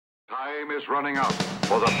Time is running out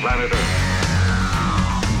for the planet Earth.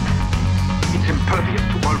 It's impervious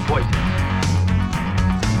to all poison.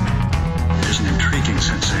 It is an intriguing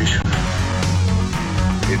sensation.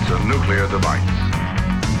 It's a nuclear device.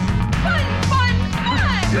 Fun, fun,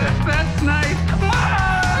 fun! Yes, that's nice. Come on!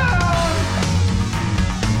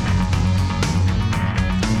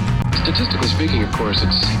 Statistically speaking, of course,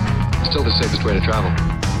 it's still the safest way to travel.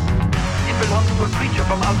 It belongs to a creature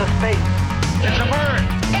from outer space. It's a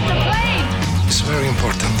bird. It's a plane! It's very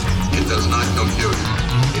important. It does not compute.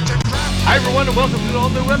 Hi, everyone, and welcome to an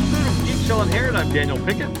all-new episode of Geek Shell and Hair. I'm Daniel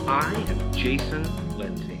Pickett. I am Jason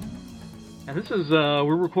Lindsay. And this is,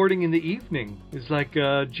 we're recording in the evening. It's like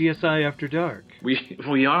GSI After Dark.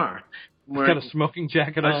 We are. You've got a smoking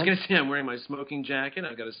jacket on. I was going to say, I'm wearing my smoking jacket.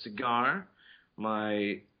 I've got a cigar,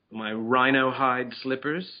 my rhino hide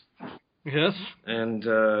slippers. Yes. And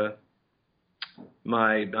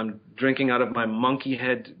I'm drinking out of my monkey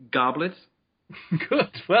head goblet. Good.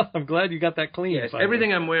 Well, I'm glad you got that clean. Yes,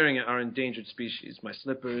 everything I'm wearing are endangered species. My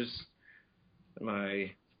slippers,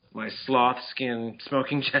 my sloth skin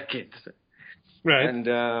smoking jacket. Right.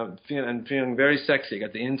 And feeling very sexy.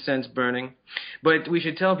 Got the incense burning. But we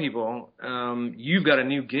should tell people, you've got a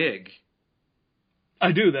new gig.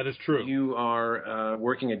 I do. That is true. You are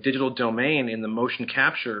working at Digital Domain in the motion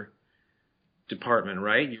capture department,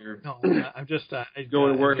 right? No, I'm just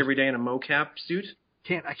going to work every day in a mocap suit.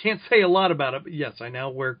 I can't say a lot about it, but yes, I now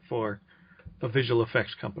work for a visual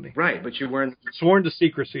effects company. Right, but you're wearing sworn to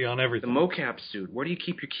secrecy on the everything. mocap suit. Where do you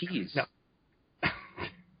keep your keys? No.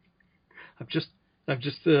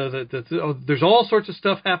 There's all sorts of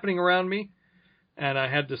stuff happening around me, and I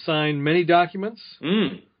had to sign many documents,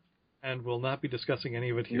 and will not be discussing any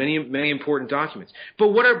of it here. Many important documents. But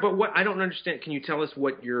what I don't understand. Can you tell us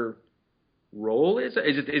what your role is?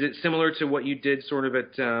 Is it similar to what you did sort of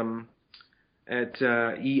at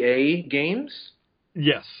EA Games?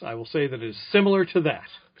 Yes, I will say that it is similar to that.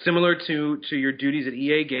 Similar to your duties at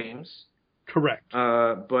EA Games. Correct.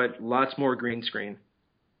 But lots more green screen.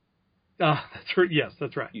 That's right. Yes,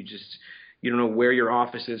 that's right. You don't know where your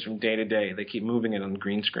office is from day to day. They keep moving it on the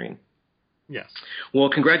green screen. Yes. Well,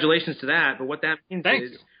 congratulations to that. But what that means Thank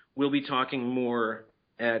is you. We'll be talking more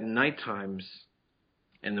at night times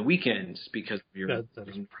and the weekends because of your that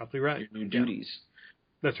is probably right. Your new duties.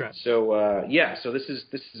 That's right. So so this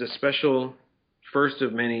is a special first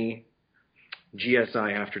of many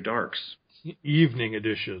GSI After Darks. Evening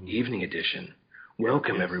edition. Evening edition.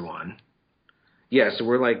 Welcome everyone. Yeah, so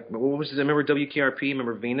we're like, what was it? Remember WKRP?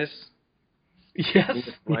 Remember Venus? Yes. Venus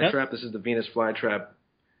Flytrap. This is the Venus Flytrap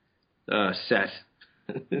set.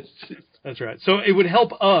 That's right. So it would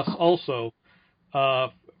help us also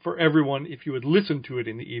for everyone if you would listen to it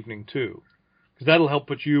in the evening too, because that'll help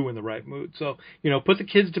put you in the right mood. So put the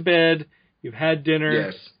kids to bed. You've had dinner.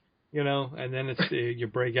 Yes. And then it's you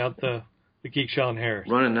break out the Geek Shell and Hair.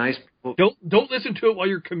 Run a nice. Don't listen to it while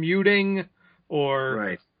you're commuting or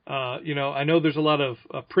right. I know there's a lot of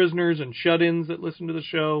prisoners and shut-ins that listen to the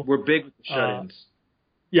show. We're big with the shut-ins.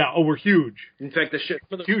 We're huge. In fact,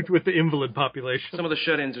 huge with the invalid population. Some of the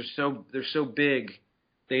shut-ins are so big,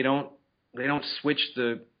 they don't switch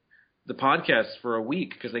the podcasts for a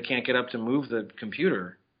week because they can't get up to move the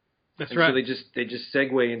computer. That's right. So they just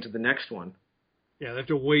segue into the next one. Yeah, they have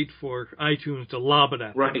to wait for iTunes to lob it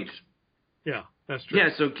at them. Right. Yeah, that's true. Yeah,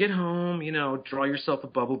 so get home, draw yourself a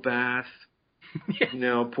bubble bath.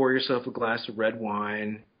 Pour yourself a glass of red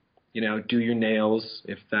wine, do your nails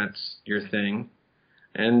if that's your thing.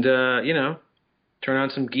 And, turn on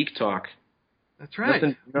some geek talk. That's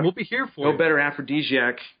right. We'll be here for you. No better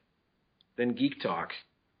aphrodisiac than geek talk.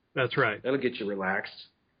 That's right. That'll get you relaxed.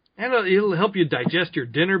 And it'll help you digest your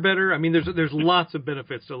dinner better. I mean, there's lots of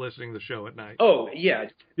benefits to listening to the show at night. Oh, yeah.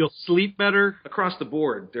 You'll sleep better. Across the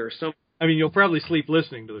board, there are some... you'll probably sleep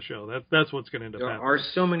listening to the show. That's what's going to end up happening. There are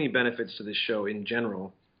so many benefits to this show in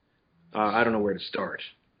general. I don't know where to start.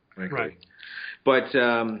 Frankly. Right. But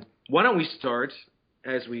why don't we start,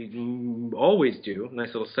 as we always do,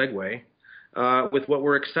 nice little segue, with what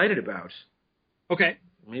we're excited about. Okay.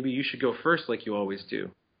 Maybe you should go first like you always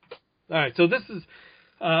do. All right. So this is...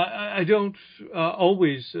 I don't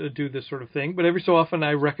always do this sort of thing, but every so often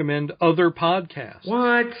I recommend other podcasts.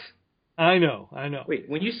 What? I know. Wait,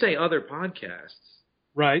 when you say other podcasts,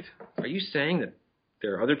 right? Are you saying that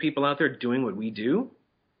there are other people out there doing what we do?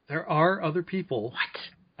 There are other people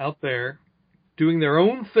out there doing their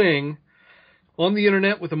own thing on the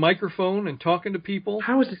internet with a microphone and talking to people.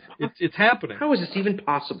 How is this? It's happening. How is this even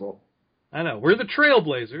possible? I know. We're the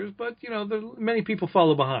trailblazers, but, many people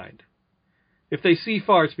follow behind. If they see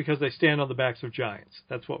far, it's because they stand on the backs of giants.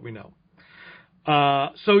 That's what we know.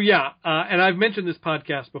 And I've mentioned this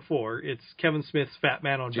podcast before. It's Kevin Smith's Fat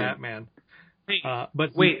Man on Batman. Hey,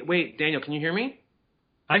 but wait, Daniel, can you hear me?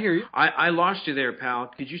 I hear you. I lost you there,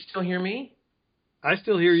 pal. Could you still hear me? I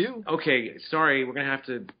still hear you. Okay, sorry, we're going to have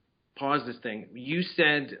to pause this thing. You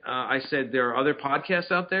said, I said there are other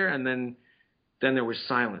podcasts out there, and then there was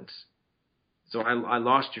silence. So I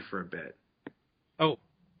lost you for a bit. Oh. Okay.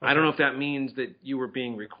 I don't know if that means that you were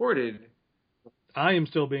being recorded. I am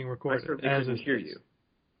still being recorded. I certainly couldn't hear you.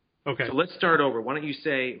 Okay. So let's start over. Why don't you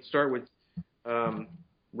start with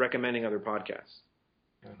recommending other podcasts.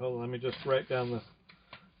 Hold on, let me just write down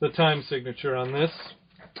the time signature on this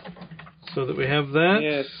so that we have that.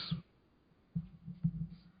 Yes.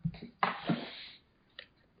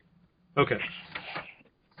 Okay.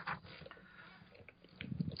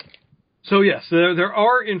 So yes, there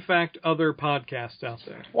are in fact other podcasts out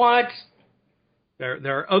there. What?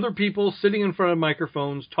 There are other people sitting in front of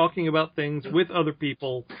microphones talking about things with other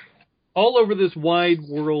people all over this wide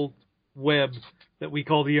world web that we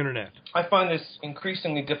call the internet. I find this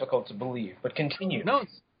increasingly difficult to believe, but continue. No,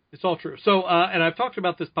 it's all true. So, and I've talked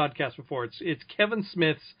about this podcast before. It's Kevin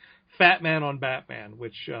Smith's Fat Man on Batman,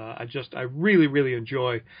 which I really, really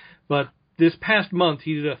enjoy. But this past month,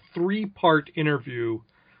 he did a 3-part interview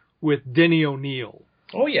with Denny O'Neil.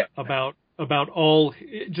 Oh yeah, about all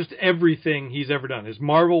just everything he's ever done. His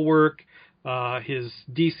Marvel work, his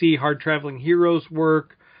DC Hard Traveling Heroes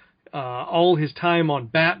work, all his time on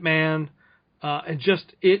Batman. And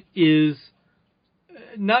just, it is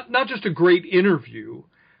not just a great interview,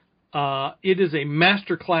 it is a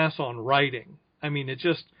masterclass on writing. I mean,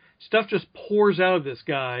 stuff just pours out of this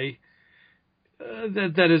guy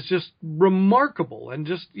that is just remarkable. And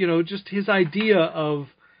just his idea of,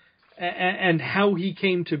 and how he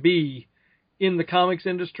came to be in the comics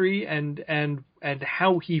industry and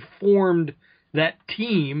how he formed that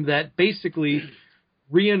team that basically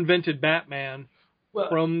reinvented Batman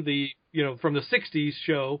from the 60s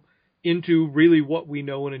show into really what we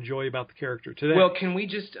know and enjoy about the character today. Well, can we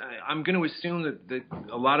just, I'm going to assume that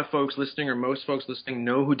a lot of folks listening or most folks listening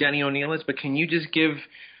know who Denny O'Neil is, but can you just give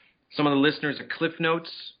some of the listeners a Cliff Notes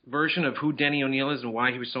version of who Denny O'Neil is and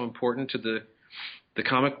why he was so important to the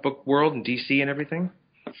comic book world and DC and everything?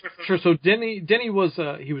 Sure. So Denny was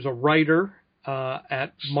he was a writer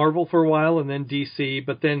at Marvel for a while and then DC,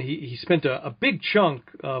 but then he spent a big chunk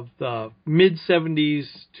of the mid-70s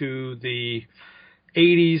to the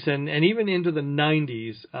 80s and even into the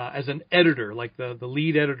 90s as an editor, like the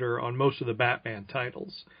lead editor on most of the Batman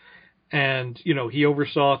titles. And, he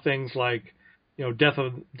oversaw things like, Death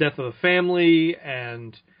of the Family,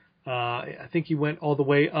 and I think he went all the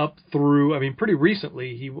way up through, pretty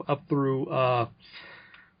recently, up through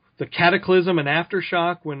the Cataclysm and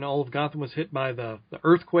Aftershock when all of Gotham was hit by the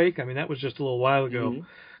earthquake. That was just a little while ago.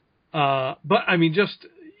 Mm-hmm. But just,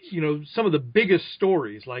 some of the biggest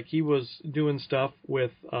stories, like he was doing stuff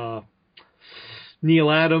with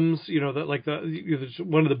Neil Adams,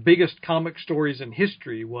 one of the biggest comic stories in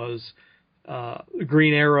history was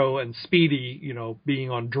Green Arrow and Speedy,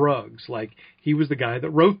 being on drugs. Like, he was the guy that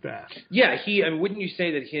wrote that. Yeah, wouldn't you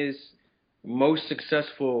say that his most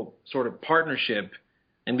successful sort of partnership,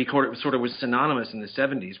 and because it sort of was synonymous in the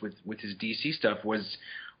 70s with his DC stuff,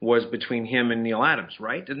 was between him and Neil Adams,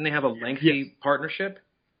 right? Didn't they have a lengthy partnership?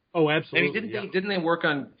 Oh, absolutely. Didn't they work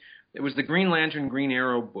on? It was the Green Lantern, Green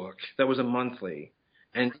Arrow book that was a monthly,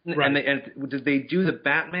 and did they do the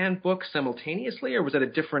Batman book simultaneously, or was that a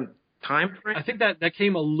different time frame? I think that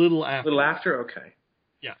came a little after. A little after, okay.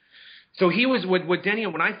 Yeah. So he was what Denny.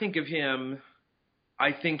 When I think of him,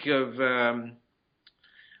 I think of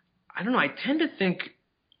I don't know. I tend to think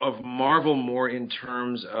of Marvel more in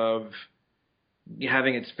terms of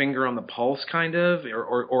having its finger on the pulse, kind of,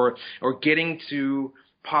 or getting to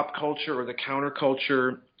pop culture or the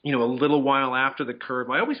counterculture, a little while after the curve.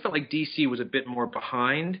 I always felt like DC was a bit more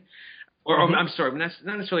behind, or mm-hmm. I'm sorry, not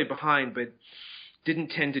necessarily behind, but didn't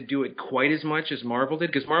tend to do it quite as much as Marvel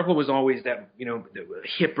did, because Marvel was always that,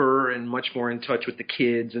 hipper and much more in touch with the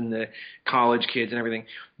kids and the college kids and everything.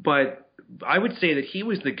 But I would say that he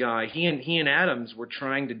was the guy. He and Adams were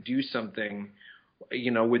trying to do something,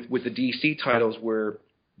 with the DC titles where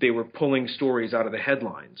they were pulling stories out of the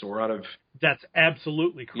headlines or out of. That's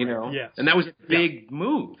absolutely correct. Yes. And that was a big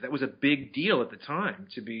move. That was a big deal at the time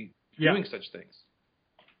to be doing such things.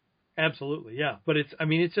 Absolutely, yeah. But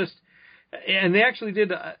it's just, and they actually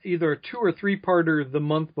did either a 2 or 3-parter the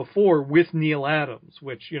month before with Neil Adams,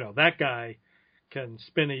 which, that guy can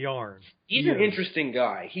spin a yarn. He's an interesting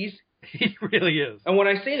guy. He really is. And when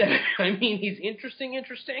I say that, I mean he's interesting,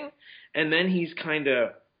 and then he's kind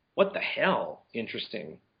of, what the hell,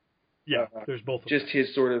 interesting. Yeah, there's both of just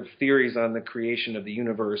his sort of theories on the creation of the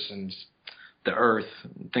universe and the Earth,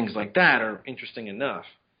 and things like that are interesting enough.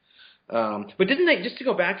 But didn't they, just to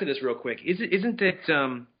go back to this real quick, isn't it,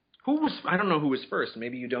 I don't know who was first,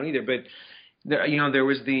 maybe you don't either, but there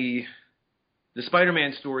was the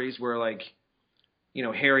Spider-Man stories where, like,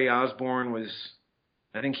 Harry Osborn was,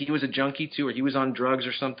 I think he was a junkie too, or he was on drugs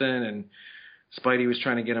or something, and Spidey was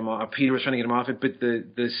trying to get him off, Peter was trying to get him off it, but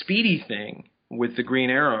the Speedy thing with the Green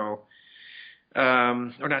Arrow,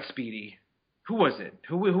 or not Speedy, who was it?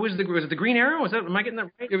 Was it the Green Arrow? Am I getting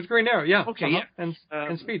that right? It was Green Arrow, yeah. Okay, yeah. And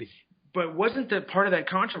Speedy. But wasn't the part of that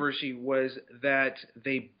controversy was that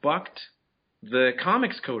they bucked the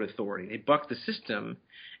Comics Code Authority. They bucked the system.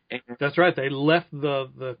 And that's right. They left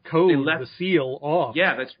the code, the seal off.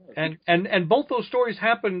 Yeah, that's right. And both those stories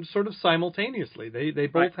happened sort of simultaneously. They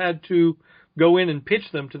both had to go in and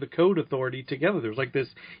pitch them to the Code Authority together. There was like this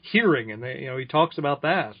hearing, and he talks about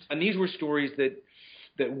that. And these were stories that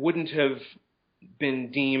wouldn't have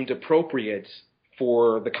been deemed appropriate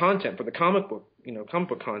for the content, for the comic book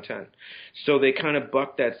content. So they kind of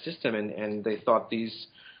bucked that system, and they thought these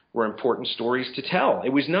were important stories to tell. It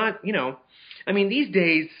was not, these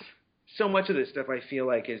days, so much of this stuff I feel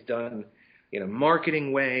like is done in a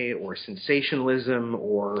marketing way or sensationalism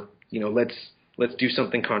or, let's do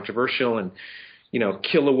something controversial and,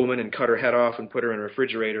 kill a woman and cut her head off and put her in a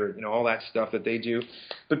refrigerator, all that stuff that they do.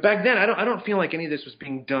 But back then, I don't feel like any of this was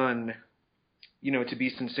being done, to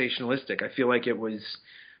be sensationalistic. I feel like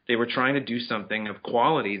they were trying to do something of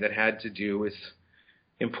quality that had to do with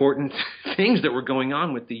important things that were going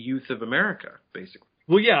on with the youth of America, basically.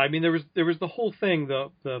 Well, yeah, there was the whole thing,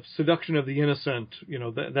 the seduction of the innocent.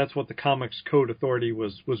 That's what the Comics Code Authority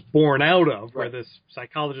was born out of, right. Where this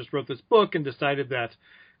psychologist wrote this book and decided that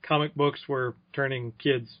comic books were turning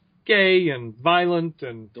kids gay and violent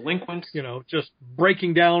and delinquent, just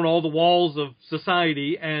breaking down all the walls of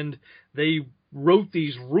society, and they wrote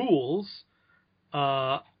these rules.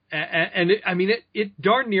 It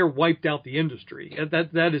darn near wiped out the industry.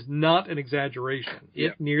 That is not an exaggeration. Yeah.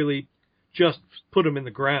 It nearly just put them in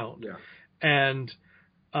the ground. Yeah. And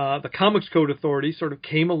the Comics Code Authority sort of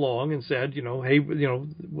came along and said, hey,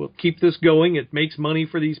 we'll keep this going. It makes money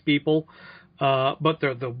for these people. But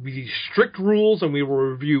there'll be strict rules, and we will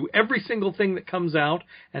review every single thing that comes out.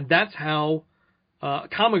 And that's how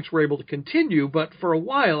comics were able to continue. But for a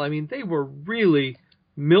while, they were really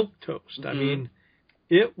milquetoast. Mm-hmm.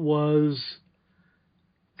 It was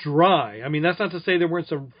dry. That's not to say there weren't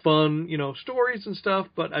some fun, stories and stuff,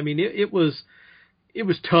 but it was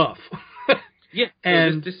tough. Yeah,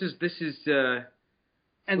 and this is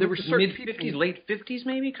and there were certain mid-50s, late 50s,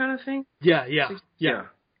 maybe kind of thing. Yeah.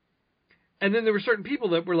 And then there were certain people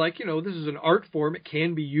that were like, this is an art form. It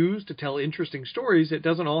can be used to tell interesting stories. It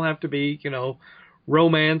doesn't all have to be,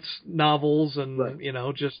 romance novels and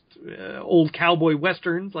right. Just old cowboy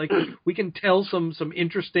westerns. Like we can tell some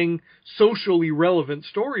interesting socially relevant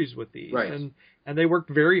stories with these, right. and they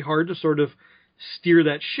worked very hard to sort of steer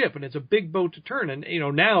that ship. And it's a big boat to turn. And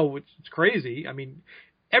now it's crazy.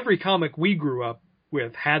 Every comic we grew up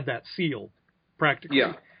with had that seal practically.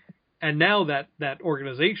 Yeah. And now that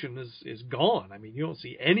organization is gone. You don't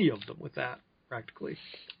see any of them with that practically.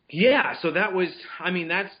 Yeah, so that was,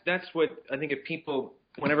 that's what I think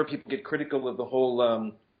whenever people get critical of the whole,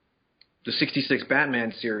 the 66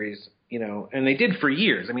 Batman series, and they did for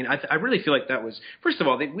years. I really feel like that was, first of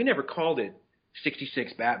all, we never called it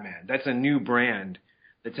 66 Batman. That's a new brand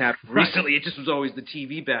that's happened recently. It just was always the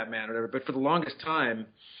TV Batman or whatever. But for the longest time,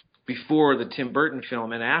 before the Tim Burton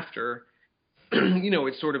film and after,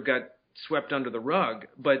 it sort of got swept under the rug.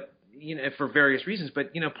 But for various reasons,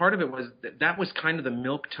 but part of it was that was kind of the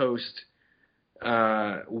milquetoast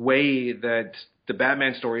way that the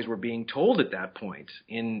Batman stories were being told at that point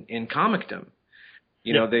in comicdom.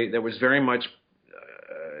 There was very much,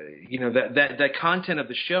 that content of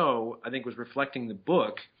the show I think was reflecting the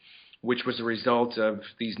book, which was a result of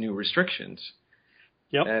these new restrictions.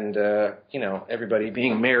 Yep. And everybody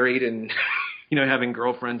being married and having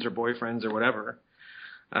girlfriends or boyfriends or whatever.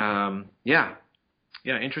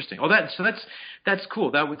 Yeah, interesting. Oh, that's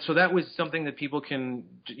cool. That was something that you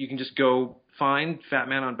can just go find Fat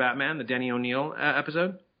Man on Batman, the Denny O'Neil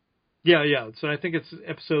episode. Yeah. So I think it's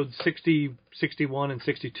episodes 60, 61, and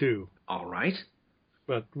 62. All right.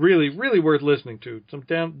 But really, really worth listening to. Some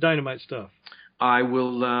dynamite stuff. I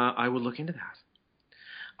will look into that.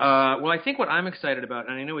 Well, I think what I'm excited about,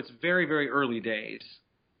 and I know it's very, very early days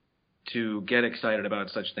to get excited about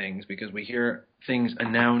such things because we hear things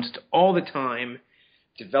announced all the time.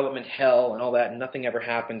 Development hell and all that, and nothing ever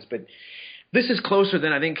happens. But this is closer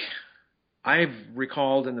than I think I've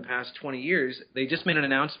recalled in the past 20 years, they just made an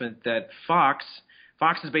announcement that Fox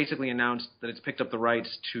has basically announced that it's picked up the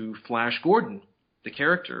rights to Flash Gordon, the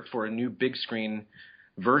character, for a new big screen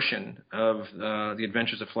version of the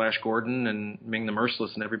Adventures of Flash Gordon and Ming the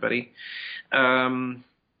Merciless and everybody. They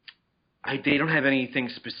don't have anything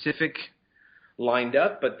specific lined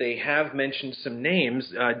up, but they have mentioned some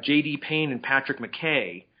names, J.D. Payne and Patrick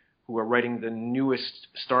McKay, who are writing the newest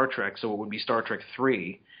Star Trek, so it would be Star Trek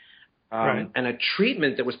 3. Right. And a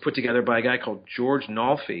treatment that was put together by a guy called George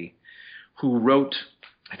Nolfi, who wrote,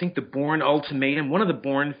 I think, The Bourne Ultimatum, one of the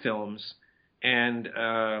Bourne films, and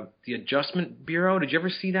The Adjustment Bureau. Did you ever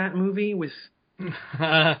see that movie with?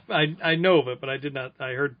 I know of it, but I did not.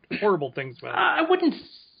 I heard horrible things about it. I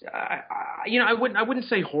wouldn't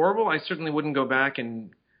say horrible. I certainly wouldn't go back and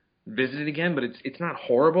visit it again. But it's not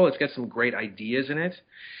horrible. It's got some great ideas in it.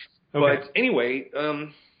 Okay. But anyway,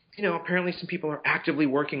 apparently some people are actively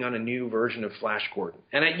working on a new version of Flash Gordon,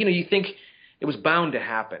 and you think it was bound to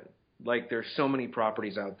happen. Like, there's so many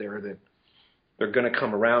properties out there that they're going to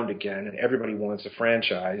come around again, and everybody wants a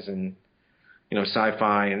franchise, and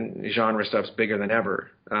sci-fi and genre stuff's bigger than ever.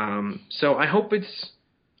 So I hope it's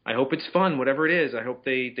fun, whatever it is. I hope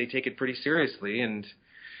they take it pretty seriously, and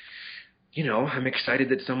I'm excited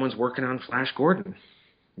that someone's working on Flash Gordon.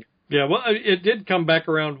 Yeah, well, it did come back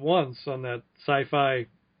around once on that sci-fi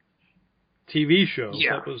TV show.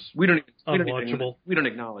 Yeah, that was we don't unwatchable. We don't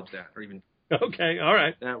acknowledge that, or even. Okay, all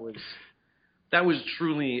right. That was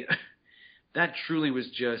truly was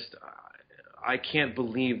just. I can't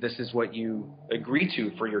believe this is what you agree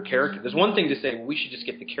to for your character. There's one thing to say, well, we should just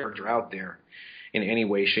get the character out there in any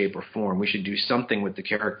way, shape, or form. We should do something with the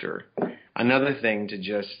character. Another thing to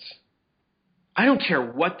just. I don't care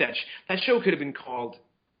what that show could have been called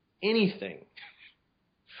anything.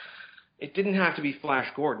 It didn't have to be Flash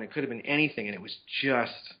Gordon. It could have been anything, and it was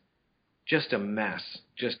just a mess.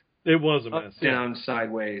 It was a mess. Up, down,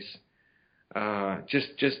 sideways.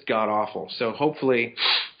 Just god awful. So hopefully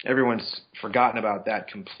everyone's forgotten about that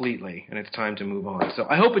completely, and it's time to move on. So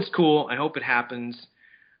I hope it's cool. I hope it happens.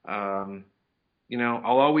 I'll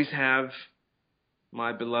always have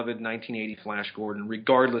my beloved 1980 Flash Gordon,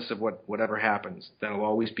 regardless of whatever happens. That'll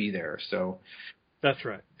always be there. So that's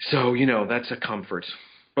right. So that's a comfort.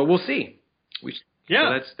 But we'll see.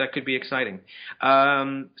 So that could be exciting.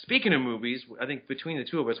 Speaking of movies, I think between the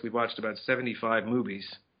two of us, we've watched about 75 movies.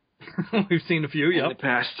 We've seen a few, in the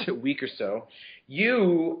past week or so.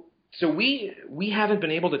 We haven't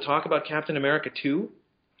been able to talk about Captain America 2.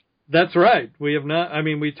 That's right. We have not. I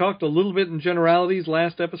mean, we talked a little bit in generalities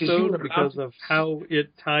last episode because of how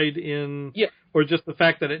it tied in, or just the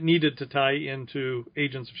fact that it needed to tie into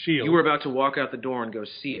Agents of S.H.I.E.L.D. You were about to walk out the door and go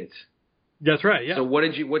see it. That's right, yeah. So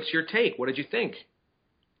what's your take? What did you think?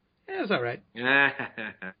 Yeah, it was all right.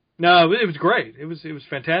 No, it was great. It was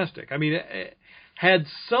fantastic. I mean, it had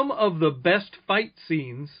some of the best fight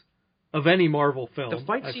scenes of any Marvel film. The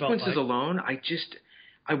fight sequences alone, I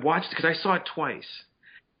watched because I saw it twice.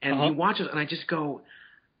 And you watch it, and I just go,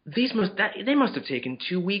 they must have taken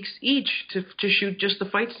 2 weeks each to shoot just the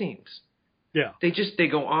fight scenes. Yeah. They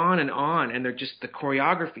go on, and they're just, the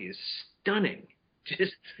choreography is stunning.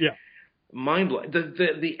 Just mind-blowing.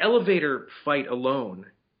 The elevator fight alone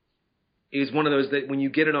is one of those that when you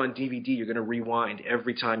get it on DVD, you're going to rewind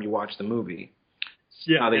every time you watch the movie.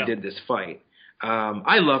 How they did this fight.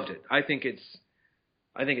 I loved it. I think it's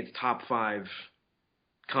top 5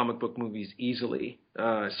 comic book movies easily,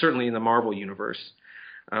 certainly in the Marvel universe.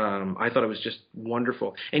 I thought it was just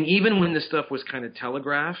wonderful. And even when this stuff was kind of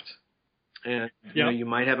telegraphed, and you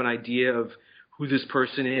might have an idea of who this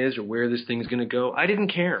person is or where this thing's going to go, I didn't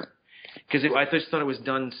care. Because I just thought it was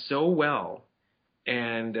done so well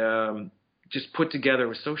and just put together. It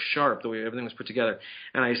was so sharp the way everything was put together.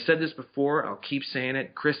 And I said this before, I'll keep saying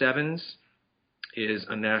it, Chris Evans is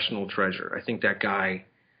a national treasure. I think that guy...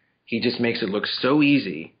 He just makes it look so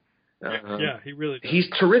easy. He really does. He's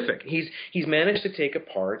terrific. He's managed to take a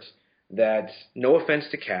part that, no offense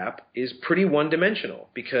to Cap, is pretty one-dimensional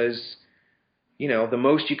because, the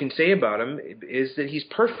most you can say about him is that he's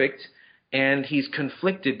perfect and he's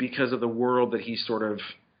conflicted because of the world that he sort of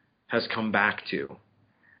has come back to.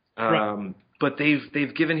 Right. But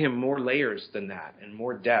they've given him more layers than that and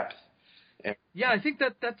more depth. I think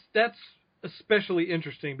that's especially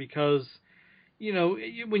interesting because...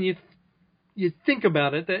 when you think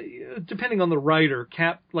about it, that depending on the writer,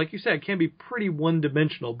 Cap, like you said, can be pretty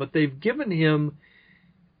one-dimensional, but they've given him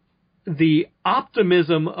the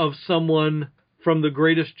optimism of someone from the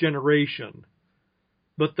greatest generation,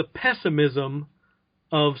 but the pessimism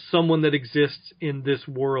of someone that exists in this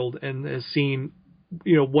world and has seen,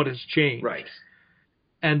 what has changed. Right.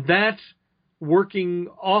 And that working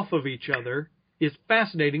off of each other is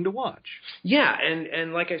fascinating to watch. Yeah,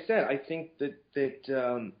 and like I said, I think that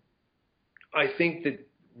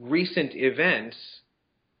recent events,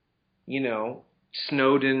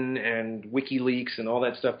 Snowden and WikiLeaks and all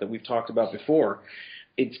that stuff that we've talked about before,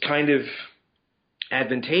 it's kind of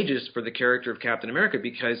advantageous for the character of Captain America,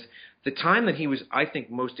 because the time that he was, I think,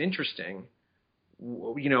 most interesting,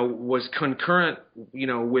 was concurrent,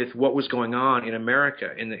 with what was going on in America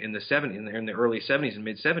in the early 70s and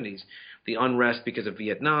mid 70s, the unrest because of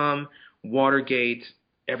Vietnam, Watergate,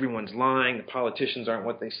 everyone's lying, the politicians aren't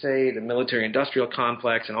what they say, the military-industrial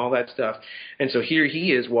complex, and all that stuff. And so here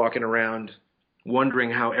he is walking around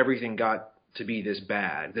wondering how everything got to be this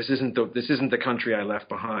bad. This isn't the country I left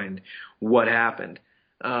behind. What happened?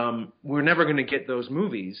 We're never going to get those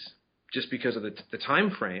movies just because of the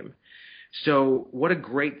time frame. So what a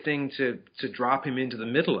great thing to drop him into the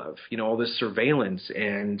middle of, all this surveillance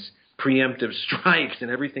and preemptive strikes and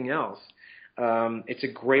everything else. It's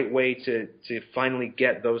a great way to finally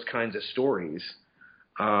get those kinds of stories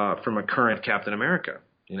from a current Captain America,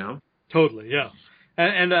 Totally, yeah.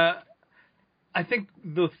 And I think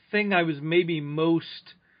the thing I was maybe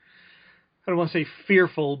most, I don't want to say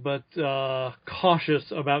fearful, but cautious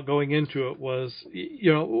about going into it was,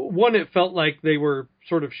 one, it felt like they were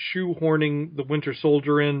sort of shoehorning the Winter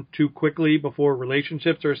Soldier in too quickly before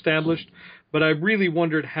relationships are established. But I really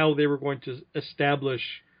wondered how they were going to establish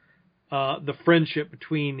the friendship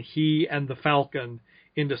between he and the Falcon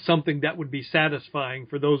into something that would be satisfying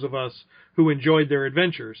for those of us who enjoyed their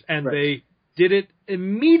adventures. And Right. They did it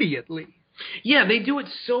immediately. Yeah, they do it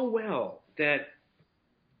so well that,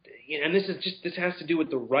 and this has to do with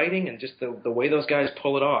the writing and just the way those guys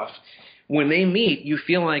pull it off. When they meet, you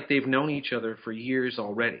feel like they've known each other for years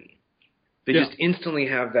already. They just instantly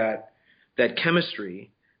have that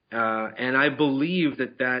chemistry, and I believe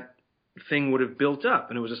that thing would have built up,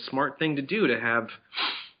 and it was a smart thing to do to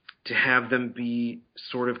have them be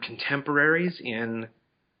sort of contemporaries in,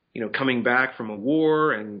 coming back from a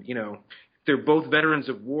war, and they're both veterans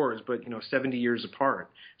of wars, but 70 years apart,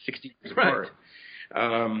 60 years apart.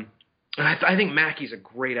 I think Mackey's a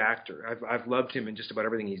great actor. I've loved him in just about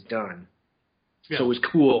everything he's done. Yeah. So it was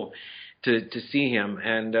cool to see him,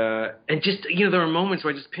 and just there were moments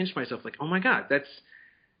where I just pinched myself, like, oh my God, that's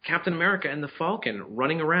Captain America and the Falcon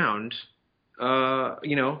running around,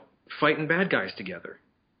 fighting bad guys together.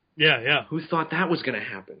 Yeah. Who thought that was going to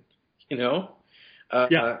happen? Yeah.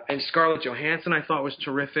 And Scarlett Johansson, I thought, was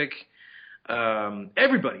terrific.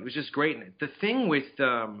 Everybody was just great in it. The thing with,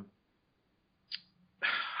 I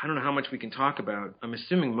don't know how much we can talk about. I'm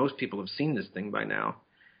assuming most people have seen this thing by now,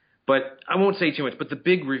 but I won't say too much. But the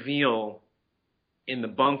big reveal in the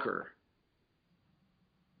bunker,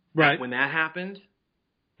 right, when that happened,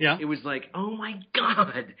 yeah, it was like, oh my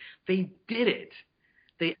God, they did it.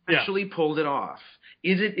 They actually pulled it off.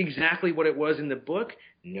 Is it exactly what it was in the book?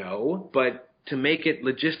 No, but to make it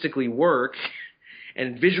logistically work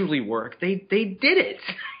and visually work, they did it.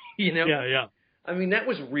 Yeah. I mean, that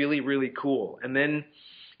was really, really cool. And then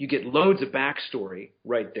you get loads of backstory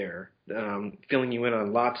right there, filling you in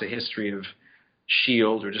on lots of history of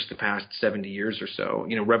S.H.I.E.L.D. or just the past 70 years or so.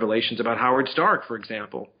 Revelations about Howard Stark, for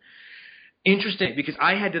example. Interesting, because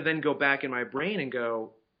I had to then go back in my brain and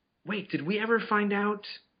go, wait, did we ever find out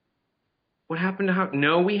what happened to Howard?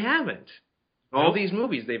 No, we haven't. All these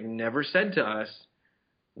movies, they've never said to us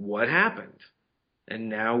what happened. And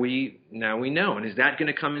now we know. And is that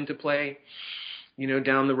going to come into play,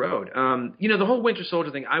 down the road? The whole Winter Soldier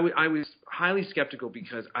thing, I was highly skeptical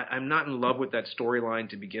because I'm not in love with that storyline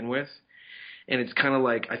to begin with. And it's kind of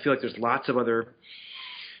like, I feel like there's lots of other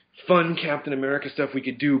fun Captain America stuff we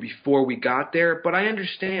could do before we got there. But I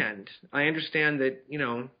understand that,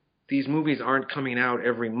 these movies aren't coming out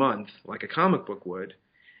every month like a comic book would.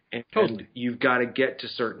 And totally. You've got to get to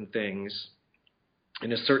certain things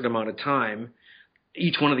in a certain amount of time.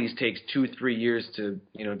 Each one of these takes 2-3 years to,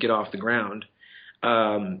 get off the ground.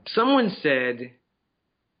 Someone said,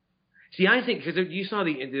 I think, because you saw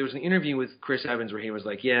there was an interview with Chris Evans where he was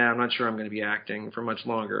like, yeah, I'm not sure I'm going to be acting for much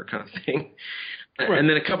longer, kind of thing. Right. And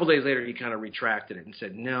then a couple days later, he kind of retracted it and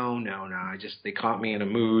said, no, they caught me in a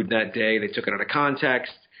mood that day. They took it out of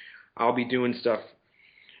context. I'll be doing stuff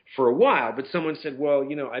for a while. But someone said, well,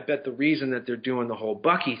 I bet the reason that they're doing the whole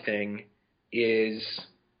Bucky thing is,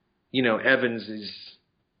 Evans is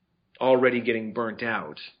already getting burnt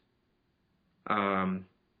out. You know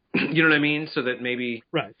what I mean? So that maybe...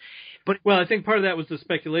 Right. But I think part of that was the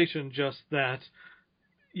speculation, just that,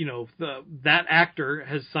 that actor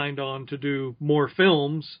has signed on to do more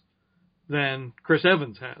films than Chris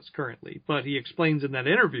Evans has currently. But he explains in that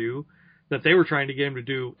interview that they were trying to get him to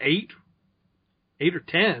do 8 8 or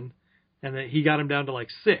 10, and that he got him down to like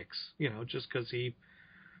 6. Just because he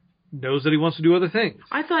knows that he wants to do other things.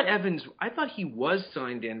 I thought he was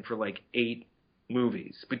signed in for like 8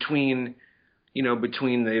 movies between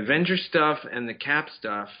the Avengers stuff and the Cap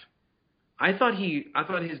stuff. I thought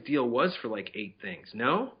his deal was for like 8 things.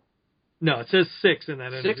 No, it says 6 in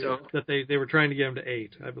that 6, interview. That they were trying to get him to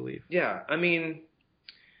 8, I believe. Yeah, I mean,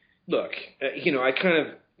 look, I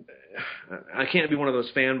can't be one of those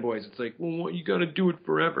fanboys. It's like, well, you got to do it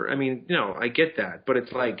forever. I mean, I get that, but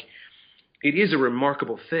it's like, it is a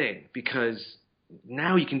remarkable thing because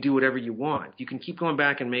now you can do whatever you want. You can keep going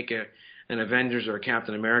back and make an Avengers or a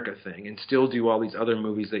Captain America thing and still do all these other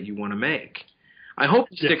movies that you want to make. I hope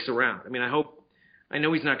he sticks around. I mean, I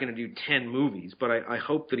know he's not going to do 10 movies, but I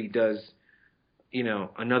hope that he does,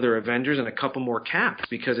 another Avengers and a couple more Caps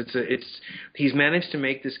because he's managed to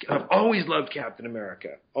make this. I've always loved Captain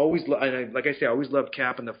America. Like I say, I always loved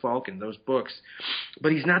Cap and the Falcon, those books,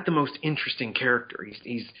 but he's not the most interesting character.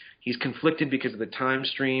 He's conflicted because of the time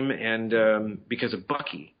stream and because of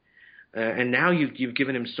Bucky. And now you've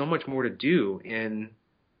given him so much more to do in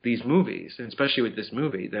these movies, and especially with this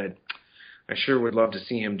movie, that I sure would love to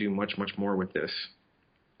see him do much, much more with this.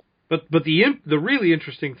 But the really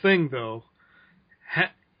interesting thing, though,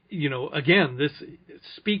 again, this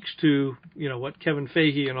speaks to what Kevin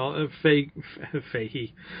Feige and all Feige, Kevin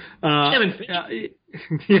Feige,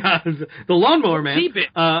 the Lawnmower Man. Keep it.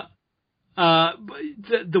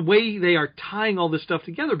 The way they are tying all this stuff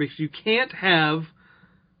together, because you can't have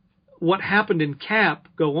what happened in Cap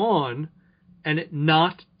go on and it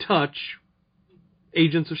not touch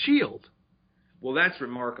Agents of S.H.I.E.L.D. Well, that's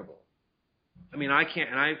remarkable. I mean, I can't,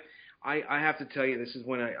 and I have to tell you, this is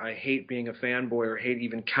when I hate being a fanboy or hate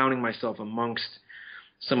even counting myself amongst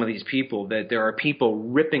some of these people, that there are people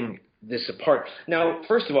ripping this apart. Now,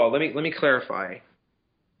 first of all, let me clarify.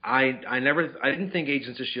 I didn't think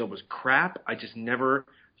Agents of S.H.I.E.L.D. was crap. I just never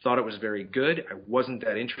thought it was very good. I wasn't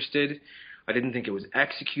that interested. I didn't think it was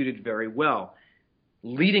executed very well.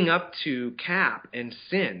 Leading up to Cap and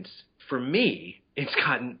since, for me, it's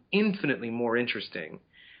gotten infinitely more interesting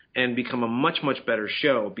and become a much, much better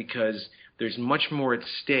show because there's much more at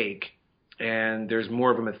stake and there's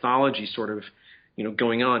more of a mythology sort of,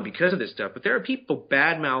 going on because of this stuff. But there are people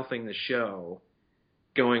bad-mouthing the show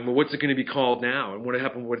going, well, what's it going to be called now? And what's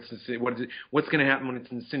going to happen when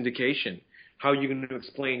it's in syndication? How are you going to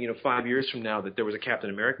explain, 5 years from now that there was a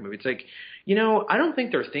Captain America movie? It's like, I don't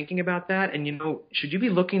think they're thinking about that. And, should you be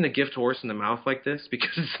looking the gift horse in the mouth like this?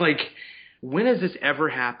 Because it's like, when has this ever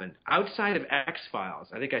happened? Outside of X-Files,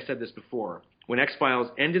 I think I said this before, when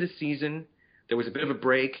X-Files ended a season, there was a bit of a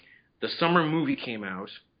break, the summer movie came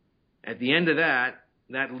out. At the end of that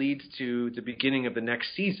leads to the beginning of the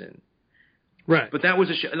next season. Right. But that was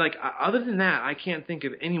a show. Like, other than that, I can't think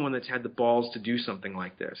of anyone that's had the balls to do something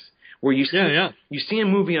like this, where you see a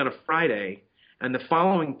movie on a Friday, and the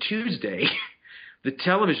following Tuesday, the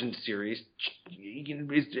television series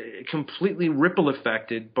is completely ripple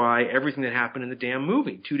affected by everything that happened in the damn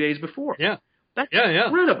movie 2 days before. Yeah. That's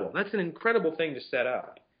incredible. That's an incredible thing to set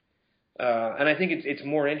up. And I think it's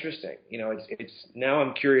more interesting. It's now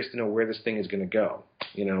I'm curious to know where this thing is going to go.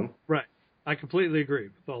 Right. I completely agree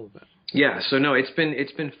with all of that. Yeah. So no, it's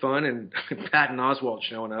been fun, and Patton Oswalt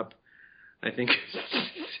showing up, I think, is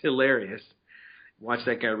hilarious. Watch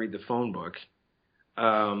that guy read the phone book.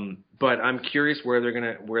 But I'm curious where they're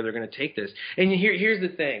gonna take this. And here's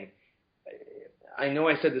the thing. I know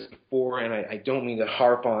I said this before, and I don't mean to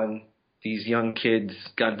harp on these young kids.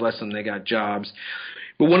 God bless them, they got jobs.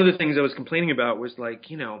 But one of the things I was complaining about was like,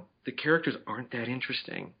 the characters aren't that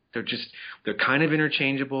interesting. They're kind of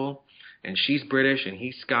interchangeable. And she's British, and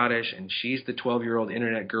he's Scottish, and she's the 12-year-old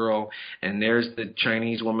internet girl, and there's the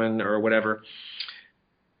Chinese woman or whatever.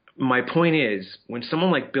 My point is, when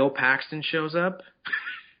someone like Bill Paxton shows up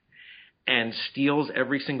and steals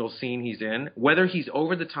every single scene he's in, whether he's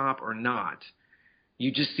over the top or not,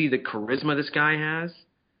 you just see the charisma this guy has.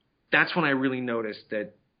 That's when I really noticed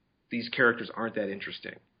that these characters aren't that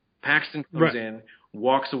interesting. Paxton comes in,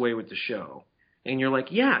 walks away with the show. And you're like,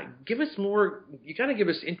 yeah, give us more. You got to give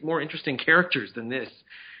us more interesting characters than this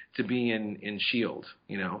to be in S.H.I.E.L.D.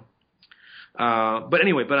 But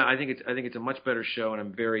anyway, I think it's a much better show, and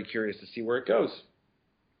I'm very curious to see where it goes.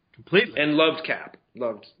 Completely. And loved Cap.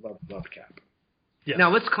 Loved Cap. Yes.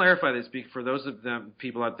 Now let's clarify this for those of the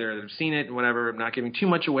people out there that have seen it and whatever. I'm not giving too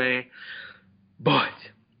much away, but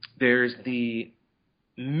there's the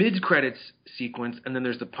mid-credits sequence, and then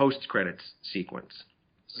there's the post-credits sequence.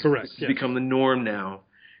 Correct. This has become the norm now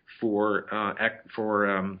for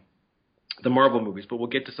the Marvel movies, but we'll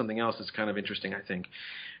get to something else that's kind of interesting, I think.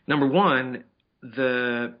 Number one,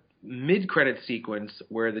 the mid-credit sequence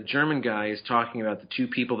where the German guy is talking about the two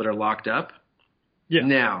people that are locked up. Yeah.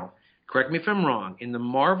 Now, correct me if I'm wrong, in the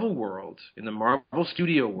Marvel world, in the Marvel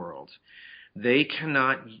Studio world, they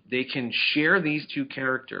can share these two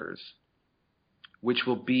characters, which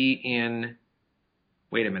will be in,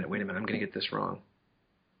 wait a minute, I'm going to get this wrong.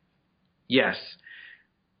 Yes.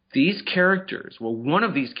 These characters, well, one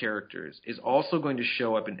of these characters is also going to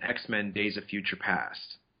show up in X-Men Days of Future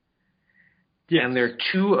Past. Yes. And they're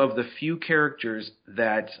two of the few characters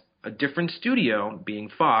that a different studio, being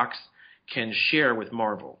Fox, can share with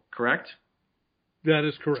Marvel, correct? That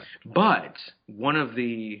is correct. But one of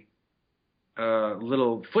the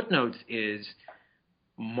little footnotes is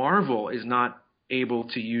Marvel is not able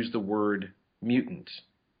to use the word mutant.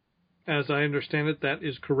 As I understand it, that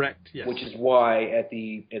is correct, yes. Which is why at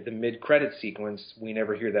the mid-credit sequence, we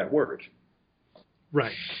never hear that word.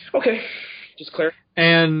 Right. Okay, just clear.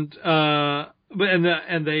 And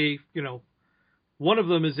they, you know, one of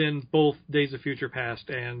them is in both Days of Future Past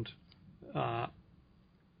and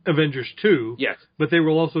Avengers 2. Yes. But they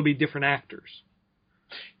will also be different actors.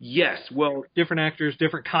 Yes, well... Different actors,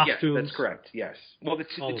 different costumes. Yes, that's correct, yes. Well,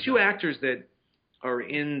 the two actors that are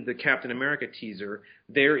in the Captain America teaser,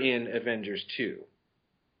 they're in Avengers 2.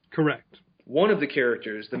 Correct. One of the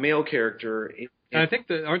characters, the male character... I think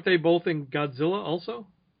that, aren't they both in Godzilla also?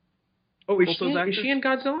 Oh, is she in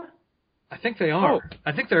Godzilla? I think they are. Oh.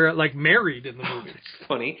 I think they're like married in the movie. That's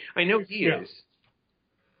funny. I know he is.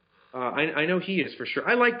 I know he is for sure.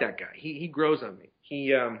 I like that guy. He grows on me.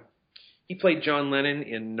 He played John Lennon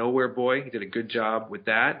in Nowhere Boy. He did a good job with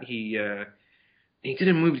that. He did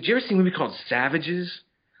a movie. Did you ever see a movie called Savages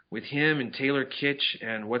with him and Taylor Kitsch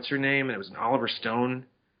and what's her name? And it was an Oliver Stone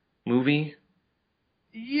movie.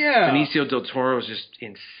 Yeah. Benicio del Toro was just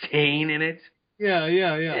insane in it. Yeah.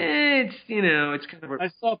 It's, it's kind of I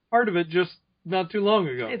saw part of it just not too long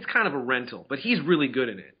ago. It's kind of a rental, but he's really good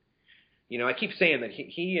in it. I keep saying that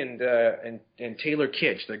he and Taylor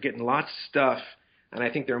Kitsch, they're getting lots of stuff, and I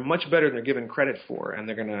think they're much better than they're given credit for, and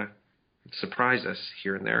they're going to surprise us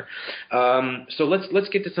here and there. So let's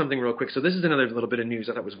get to something real quick. So this is another little bit of news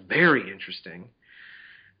I thought was very interesting.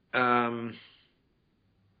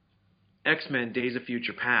 X-Men Days of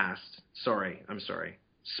Future Past. I'm sorry.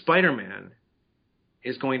 Spider-Man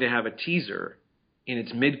is going to have a teaser in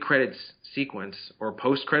its mid-credits sequence or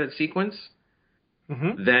post-credit sequence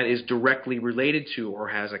that is directly related to or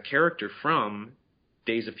has a character from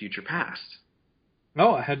Days of Future Past.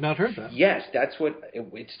 Oh, I had not heard that. Yes, that's what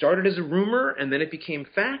it started as a rumor, and then it became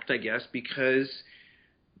fact, I guess, because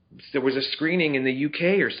there was a screening in the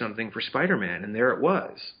UK or something for Spider-Man, and there it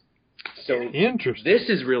was. So interesting. This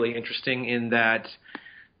is really interesting in that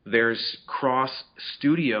there's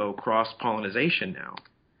cross-studio, cross-pollinization now.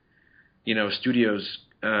 Studios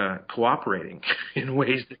cooperating in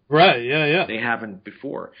ways that they haven't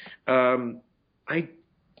before. I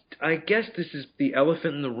guess this is the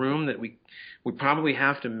elephant in the room that we probably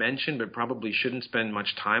have to mention, but probably shouldn't spend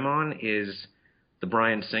much time on, is the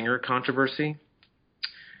Bryan Singer controversy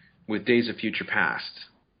with Days of Future Past.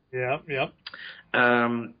 Yeah.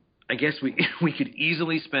 I guess we could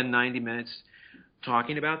easily spend 90 minutes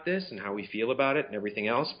talking about this and how we feel about it and everything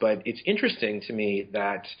else, but it's interesting to me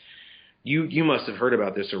that you must have heard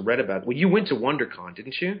about this or read about it. Well, you went to WonderCon,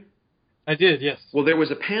 didn't you? I did, yes. Well, there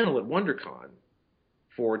was a panel at WonderCon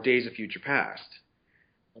for Days of Future Past.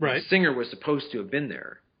 Right. Singer was supposed to have been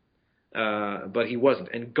there, but he wasn't.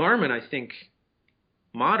 And Garmin, I think,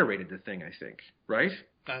 moderated the thing, right?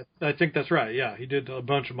 I think that's right, yeah. He did a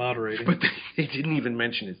bunch of moderating. But they didn't even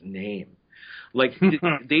mention his name. Like,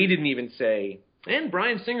 they didn't even say, and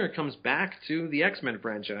Bryan Singer comes back to the X-Men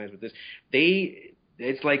franchise with this.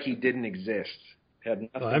 It's like he didn't exist. Had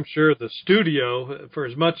nothing. Well, I'm sure the studio, for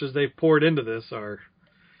as much as they've poured into this, are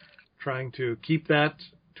trying to keep that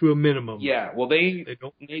to a minimum. Yeah, well, they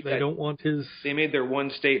don't want his... They made their one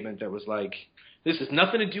statement that was like, this has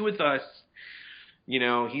nothing to do with us.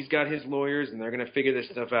 He's got his lawyers, and they're going to figure this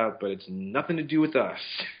stuff out, but it's nothing to do with us.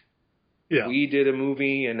 Yeah. We did a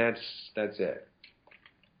movie, and that's it.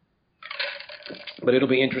 But it'll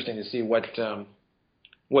be interesting to see what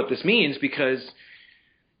this means, because,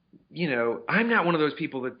 I'm not one of those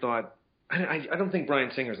people that thought, I don't think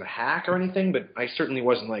Bryan Singer's a hack or anything, but I certainly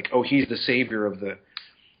wasn't like, oh, he's the savior of the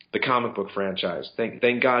comic book franchise.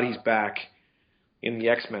 Thank God he's back in the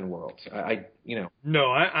X-Men world.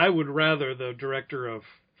 No, I would rather the director of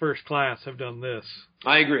First Class have done this.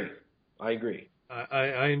 I agree.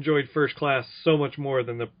 I enjoyed First Class so much more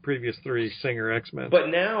than the previous three Singer X-Men. But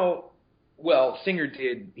now, Singer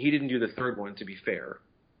didn't do the third one, to be fair.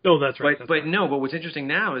 Oh, that's right. But what's interesting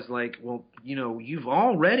now is like, you've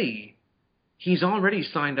already he's already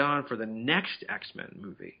signed on for the next X-Men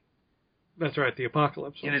movie. That's right, the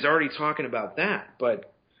Apocalypse. And is already talking about that.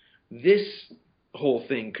 But this whole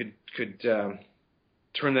thing could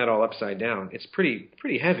turn that all upside down. It's pretty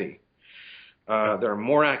heavy. There are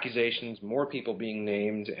more accusations, more people being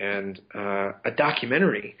named, and a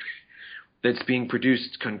documentary that's being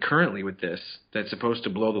produced concurrently with this that's supposed to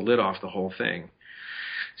blow the lid off the whole thing.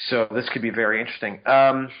 So this could be very interesting.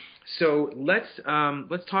 So let's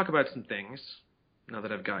talk about some things now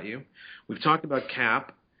that I've got you. We've talked about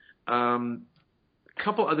Cap. A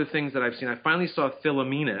couple other things that I've seen. I finally saw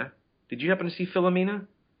Philomena. Did you happen to see Philomena?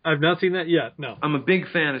 I've not seen that yet, no. I'm a big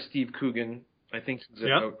fan of Steve Coogan. I think he's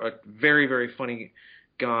a very, very funny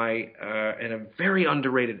guy and a very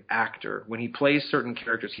underrated actor. When he plays certain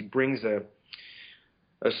characters, he brings a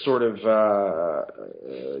sort of,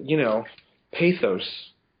 pathos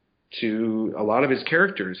to a lot of his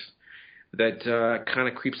characters that kind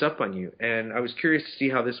of creeps up on you. And I was curious to see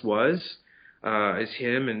how this was as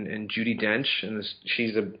him and Judi Dench. And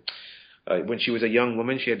she's when she was a young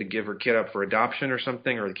woman, she had to give her kid up for adoption or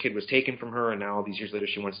something, or the kid was taken from her, and now all these years later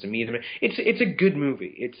she wants to meet him. It's a good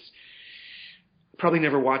movie. It's probably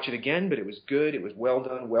never watch it again, but it was good. It was well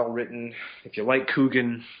done, well written. If you like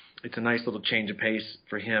Coogan, it's a nice little change of pace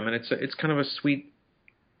for him, and it's kind of a sweet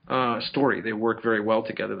story. They work very well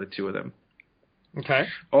together, the two of them. Okay.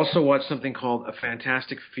 Also watched something called A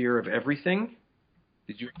Fantastic Fear of Everything.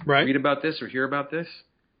 Did you read about this or hear about this?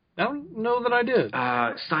 I don't know that I did.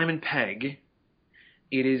 Simon Pegg.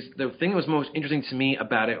 It is the thing that was most interesting to me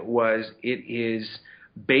about it was it is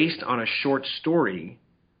based on a short story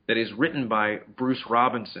that is written by Bruce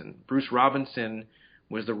Robinson. Bruce Robinson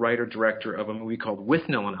was the writer-director of a movie called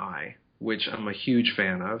Withnail and I, which I'm a huge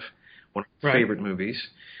fan of, one of my favorite movies.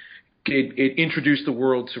 It introduced the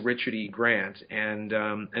world to Richard E. Grant, and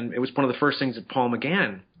it was one of the first things that Paul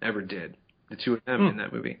McGann ever did. The two of them in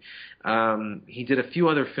that movie. He did a few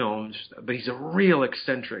other films, but he's a real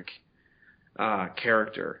eccentric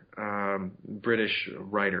character, British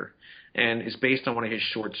writer, and is based on one of his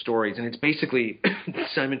short stories. And it's basically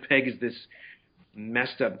Simon Pegg is this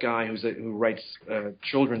messed up guy who writes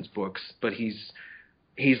children's books, but he's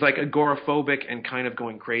like agoraphobic and kind of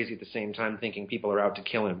going crazy at the same time, thinking people are out to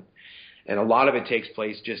kill him. And a lot of it takes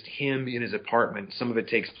place just him in his apartment. Some of it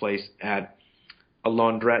takes place at a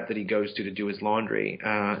laundrette that he goes to do his laundry.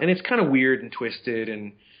 And it's kind of weird and twisted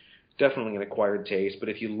and definitely an acquired taste. But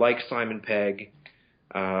if you like Simon Pegg,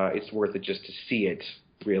 it's worth it just to see it,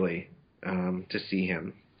 really, to see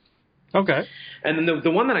him. Okay. And then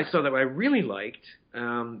the one that I saw that I really liked,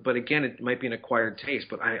 but again, it might be an acquired taste,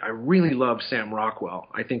 but I really love Sam Rockwell.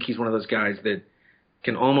 I think he's one of those guys that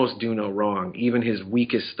can almost do no wrong. Even his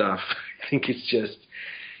weakest stuff, I think it's just...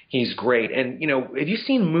 He's great. And, have you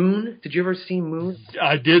seen Moon? Did you ever see Moon?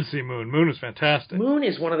 I did see Moon. Moon is fantastic. Moon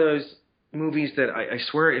is one of those movies that I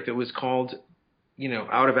swear if it was called,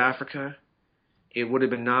 Out of Africa, it would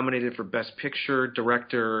have been nominated for Best Picture,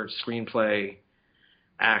 Director, Screenplay,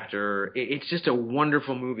 Actor. It's just a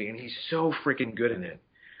wonderful movie, and he's so freaking good in it.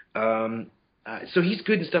 So he's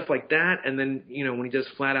good in stuff like that. And then, when he does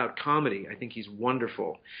flat-out comedy, I think he's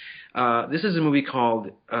wonderful. This is a movie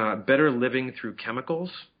called Better Living Through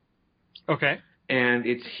Chemicals. Okay. And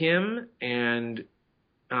it's him and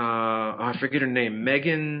I forget her name,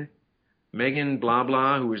 Megan blah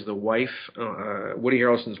blah, who is the wife, Woody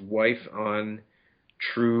Harrelson's wife on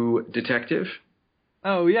True Detective.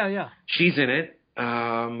 Oh yeah. She's in it.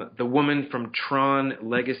 The woman from Tron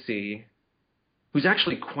Legacy, who's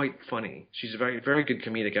actually quite funny. She's a very, very good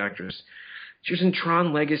comedic actress. She was in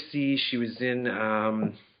Tron Legacy. She was in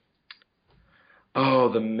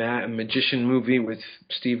the Magician movie with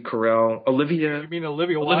Steve Carell. You mean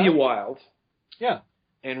Olivia Wilde? Olivia Wilde. Yeah.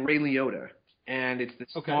 And Ray Liotta. And it's this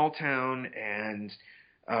small town, and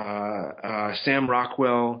Sam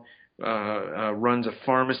Rockwell runs a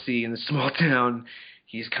pharmacy in the small town.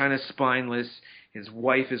 He's kind of spineless. His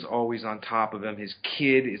wife is always on top of him. His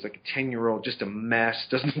kid is like a 10-year-old, just a mess,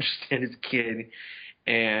 doesn't understand his kid.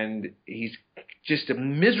 And he's just a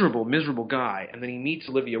miserable, miserable guy. And then he meets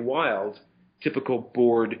Olivia Wilde, typical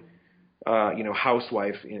bored,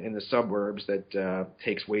 housewife in the suburbs that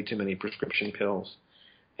takes way too many prescription pills.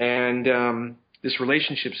 And this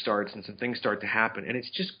relationship starts, and some things start to happen, and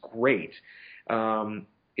it's just great.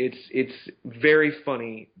 It's very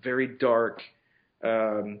funny, very dark.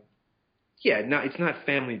 It's not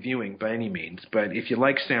family viewing by any means, but if you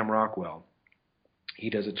like Sam Rockwell, he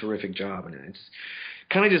does a terrific job, and it's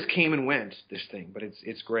kind of just came and went, this thing, but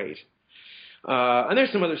it's great. And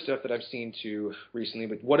there's some other stuff that I've seen too recently.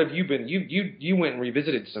 But what have you been? You went and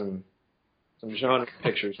revisited some genre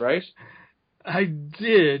pictures, right? I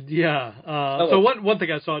did, yeah. So one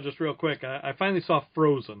thing I saw just real quick, I finally saw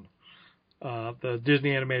Frozen, the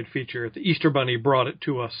Disney animated feature. The Easter Bunny brought it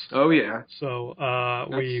to us. Oh yeah. So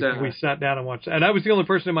we sat down and watched it. And I was the only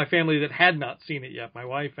person in my family that had not seen it yet. My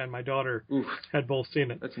wife and my daughter had both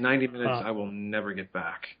seen it. That's 90 minutes I will never get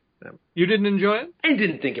back. You didn't enjoy it? I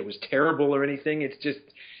didn't think it was terrible or anything. It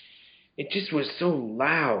just was so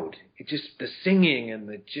loud. The singing and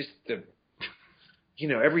the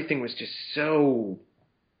everything was just so,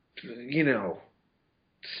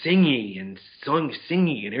 singy and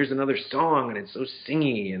singy, and here's another song, and it's so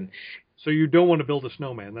singy. And so you don't want to build a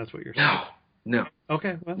snowman, that's what you're saying? No.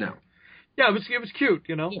 Okay, well. No. Yeah, it was cute,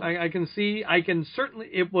 Yeah. It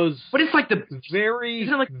was but it's like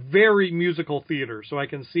very musical theater, so I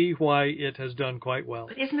can see why it has done quite well.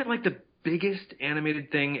 But isn't it like the biggest animated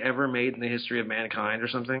thing ever made in the history of mankind or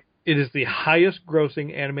something? It is the highest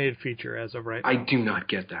grossing animated feature as of right now. I do not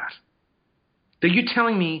get that. Are you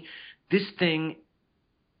telling me this thing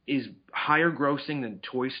is higher grossing than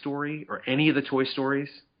Toy Story or any of the Toy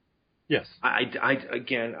Stories? Yes.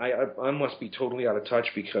 I must be totally out of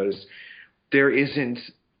touch because there isn't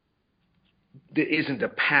a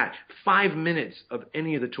pat 5 minutes of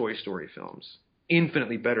any of the Toy Story films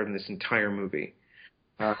infinitely better than this entire movie.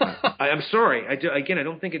 I'm sorry. I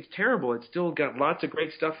don't think it's terrible. It's still got lots of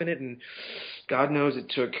great stuff in it, and God knows it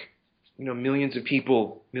took millions of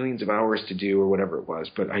people, millions of hours to do or whatever it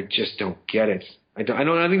was. But I just don't get it. I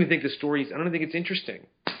don't even think the stories. I don't think it's interesting.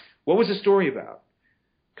 What was the story about?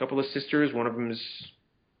 A couple of sisters. One of them is.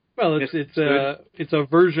 Well, it's a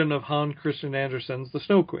version of Hans Christian Andersen's The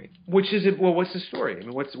Snow Queen. Which is it? Well, what's the story? I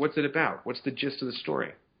mean, what's it about? What's the gist of the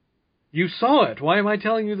story? You saw it. Why am I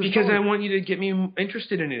telling you the story? Because I want you to get me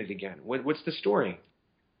interested in it again. What's the story?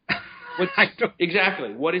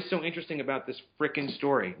 Exactly. What is so interesting about this frickin'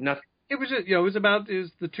 story? Nothing. It was about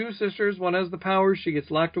the two sisters. One has the power. She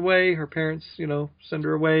gets locked away. Her parents, send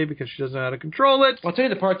her away because she doesn't know how to control it. I'll tell you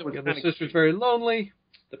the part that was the sister's very lonely.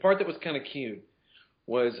 The part that was kind of cute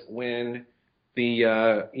was when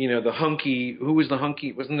the hunky, who was the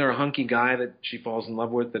hunky? Wasn't there a hunky guy that she falls in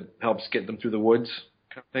love with that helps get them through the woods?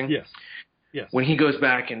 Kind of thing? Yes. When he goes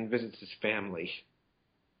back and visits his family.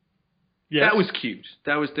 Yes. That was cute.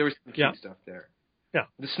 There was some cute stuff there. Yeah.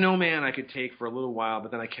 The snowman I could take for a little while,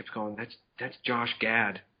 but then I kept going, that's Josh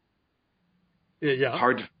Gad. Yeah.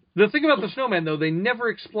 Hard to... The thing about the snowman, though, they never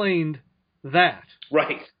explained that.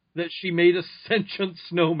 Right. That she made a sentient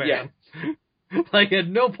snowman. Yeah. Like, at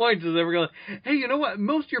no point does it ever go, hey, you know what?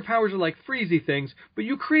 Most of your powers are like freezy things, but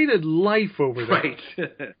you created life over there. Right.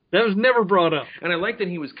 That was never brought up. And I like that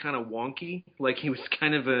he was kind of wonky. Like, he was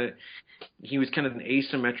kind of an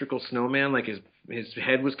asymmetrical snowman. Like, his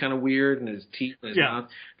head was kind of weird and his teeth and his mouth.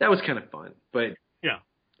 That was kind of fun. But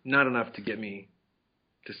not enough to get me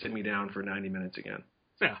to sit me down for 90 minutes again.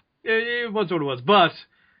 Yeah. It was what it was. But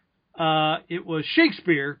it was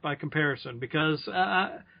Shakespeare by comparison because...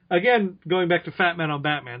 Again, going back to Fat Man on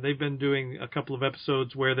Batman, they've been doing a couple of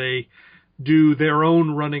episodes where they do their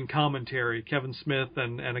own running commentary. Kevin Smith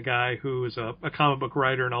and a guy who is a comic book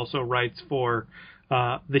writer and also writes for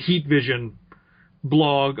the Heat Vision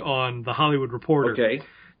blog on The Hollywood Reporter. Okay.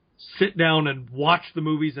 Sit down and watch the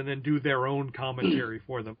movies and then do their own commentary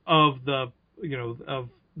for them of the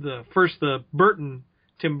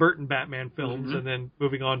Tim Burton Batman films, and then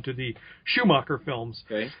moving on to the Schumacher films.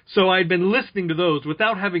 Okay. So I'd been listening to those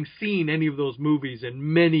without having seen any of those movies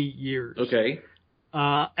in many years. Okay.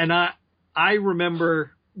 And I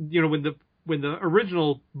remember, when the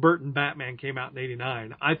original Burton Batman came out in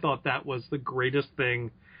 '89, I thought that was the greatest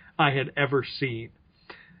thing I had ever seen.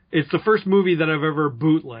 It's the first movie that I've ever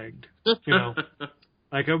bootlegged.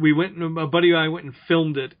 Like a buddy and I went and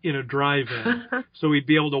filmed it in a drive-in, so we'd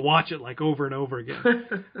be able to watch it like over and over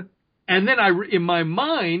again. And then in my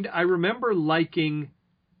mind, I remember liking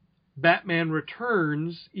Batman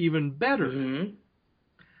Returns even better.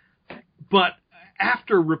 Mm-hmm. But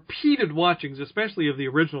after repeated watchings, especially of the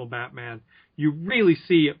original Batman, you really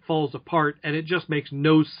see it falls apart, and it just makes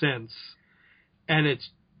no sense. And it's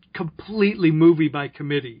completely movie by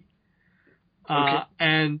committee. Okay.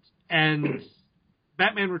 And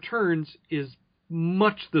Batman Returns is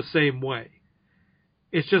much the same way.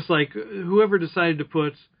 It's just like whoever decided to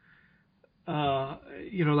put,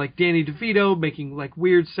 like Danny DeVito making like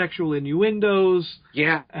weird sexual innuendos.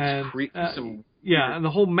 Yeah. And and the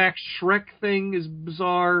whole Max Schreck thing is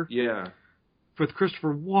bizarre. Yeah. With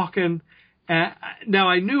Christopher Walken. Now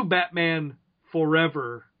I knew Batman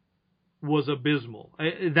Forever was abysmal.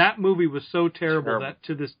 That movie was so terrible that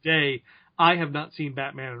to this day I have not seen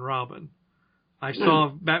Batman and Robin. I saw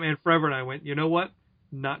Batman Forever and I went, you know what?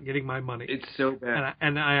 not getting my money. It's so bad.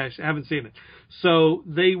 And I haven't seen it. So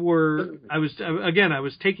they were, I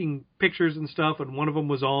was taking pictures and stuff, and one of them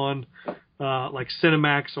was on, like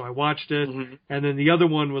Cinemax, so I watched it. Mm-hmm. And then the other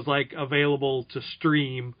one was like available to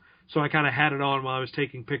stream. So I kind of had it on while I was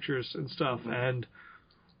taking pictures and stuff. Mm-hmm. And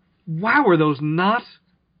wow, are those not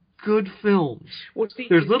good films? Well, see,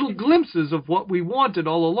 there's little glimpses of what we wanted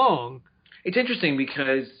all along. It's interesting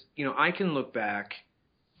because, I can look back,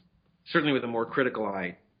 certainly with a more critical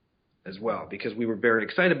eye as well, because we were very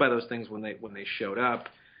excited by those things when they showed up.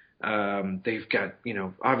 They've got,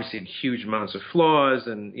 obviously huge amounts of flaws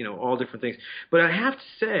and, all different things. But I have to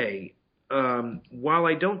say, while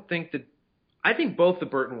I don't think that, I think both the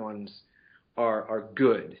Burton ones are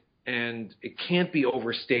good, and it can't be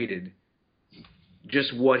overstated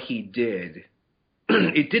just what he did.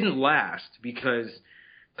 It didn't last because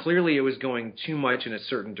clearly it was going too much in a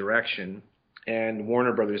certain direction, and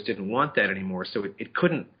Warner Brothers didn't want that anymore, so it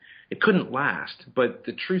couldn't last. But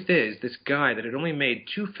the truth is, this guy that had only made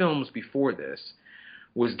 2 films before this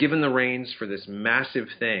was given the reins for this massive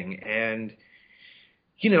thing, and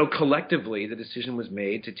collectively the decision was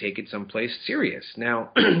made to take it someplace serious.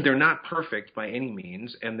 Now, they're not perfect by any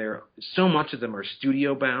means, and so much of them are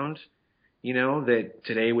studio bound, that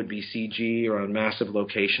today would be CG or on massive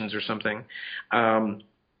locations or something.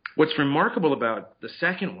 What's remarkable about the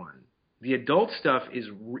second one, the adult stuff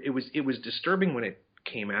it was disturbing when it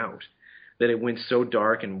came out, that it went so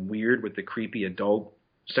dark and weird with the creepy adult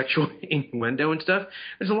sexual innuendo and stuff.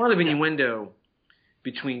 There's a lot of innuendo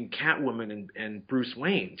between Catwoman and Bruce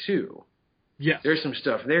Wayne too. Yes. There's some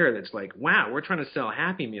stuff there that's like, wow, we're trying to sell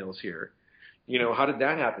Happy Meals here. How did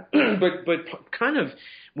that happen? but kind of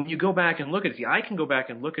when you go back and look at it, I can go back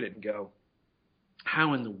and look at it and go,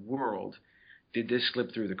 how in the world did this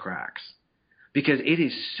slip through the cracks? Because it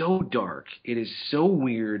is so dark, it is so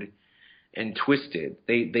weird and twisted.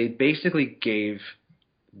 They basically gave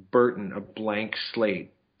Burton a blank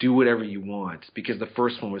slate. Do whatever you want, because the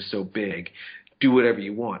first one was so big. Do whatever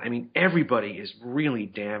you want. I mean, everybody is really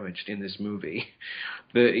damaged in this movie.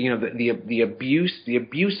 The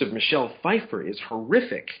abuse of Michelle Pfeiffer is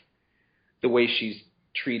horrific. The way she's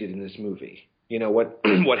treated in this movie.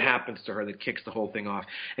 What happens to her that kicks the whole thing off.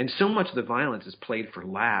 And so much of the violence is played for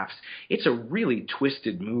laughs. It's a really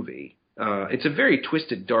twisted movie. It's a very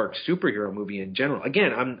twisted, dark superhero movie in general.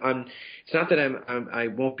 Again, it's not that I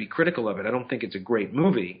won't be critical of it. I don't think it's a great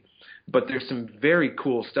movie. But there's some very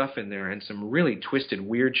cool stuff in there and some really twisted,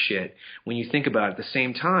 weird shit when you think about it. At the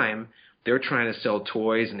same time, they're trying to sell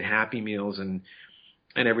toys and Happy Meals and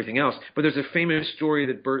everything else. But there's a famous story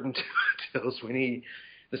that Burton tells when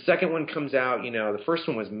the second one comes out. The first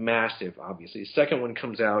one was massive, obviously. The second one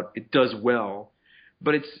comes out, it does well,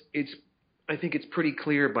 but I think it's pretty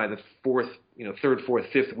clear by the third, fourth,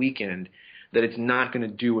 fifth weekend that it's not going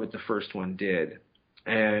to do what the first one did.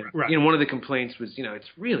 And, right. One of the complaints was, it's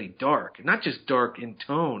really dark. Not just dark in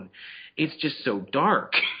tone. It's just so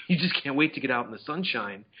dark. You just can't wait to get out in the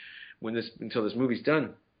sunshine until this movie's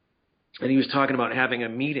done. And he was talking about having a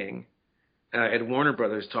meeting at Warner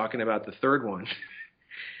Brothers talking about the third one.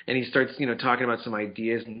 And he starts, talking about some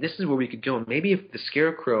ideas. And this is where we could go. And maybe if the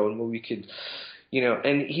Scarecrow and where we could,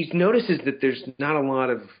 and he notices that there's not a lot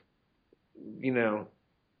of,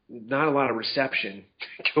 reception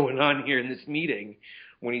going on here in this meeting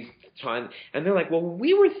when he's trying. And they're like, well,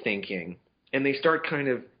 we were thinking, and they start kind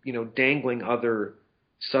of, dangling other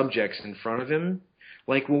subjects in front of him.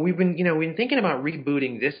 Like, well, we've been thinking about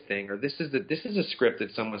rebooting this thing, or this is a script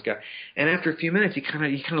that someone's got. And after a few minutes, he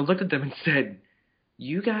kind of looked at them and said,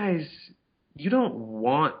 you guys, you don't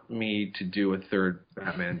want me to do a third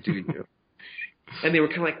Batman, do you? And they were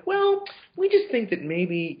kind of like, well, we just think that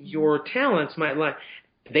maybe your talents might lie.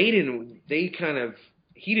 He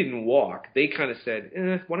didn't walk. They kind of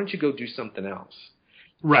said, why don't you go do something else?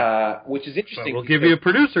 Right. Which is interesting. Well, we'll give you a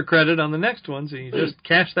producer credit on the next one, so you just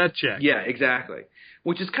cash that check. Yeah, exactly.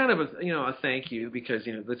 Which is kind of a thank you because,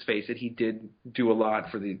 let's face it, he did do a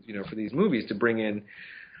lot for these movies to bring in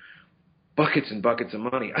buckets and buckets of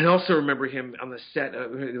money. I also remember him on the set.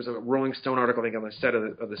 There was a Rolling Stone article, I think, on the set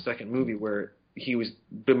of the second movie where he was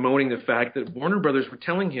bemoaning the fact that Warner Brothers were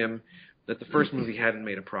telling him that the first movie hadn't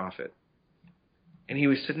made a profit. And he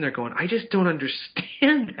was sitting there going, I just don't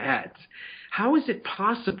understand that. How is it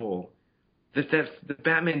possible that the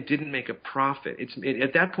Batman didn't make a profit?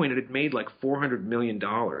 At that point, it had made like $400 million.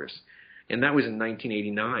 And that was in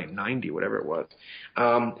 1989, 90, whatever it was.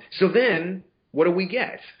 So then, what do we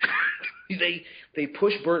get? They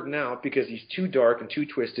push Burton out because he's too dark and too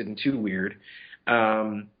twisted and too weird.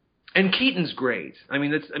 And Keaton's great.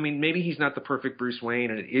 Maybe he's not the perfect Bruce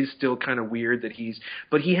Wayne, and it is still kind of weird that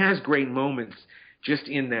but he has great moments just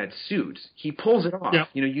in that suit. He pulls it off. Yeah.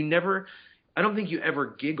 I don't think you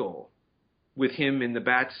ever giggle with him in the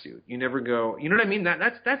bat suit. You never go, you know what I mean?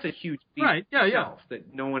 That's a huge feat Right, yeah, itself,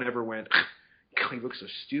 that no one ever went, God, he looks so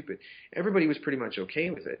stupid. Everybody was pretty much okay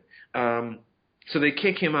with it. So they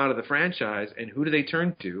kick him out of the franchise, and who do they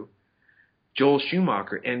turn to? Joel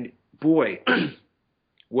Schumacher. And boy,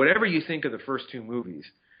 whatever you think of the first two movies,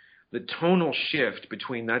 the tonal shift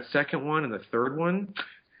between that second one and the third one,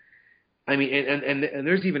 I mean, and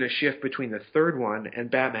there's even a shift between the third one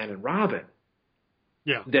and Batman and Robin.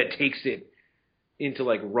 Yeah. That takes it into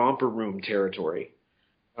like romper room territory.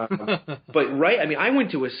 But right, I mean, I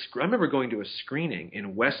remember going to a screening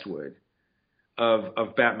in Westwood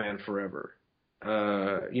of Batman Forever,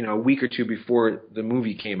 a week or two before the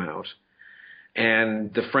movie came out.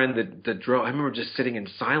 And the friend that drove, I remember just sitting in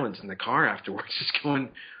silence in the car afterwards, just going,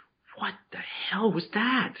 what the hell was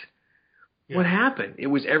that? Yeah. What happened? It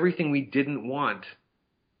was everything we didn't want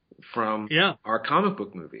from our comic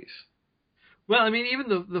book movies. Well, I mean, even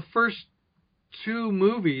the first two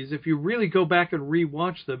movies, if you really go back and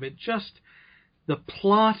rewatch them, the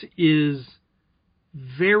plot is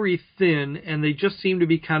very thin, and they just seem to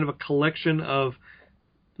be kind of a collection of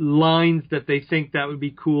lines that they think that would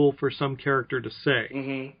be cool for some character to say.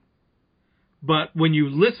 Mm-hmm. But when you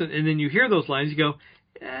listen and then you hear those lines, you go,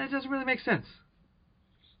 it doesn't really make sense.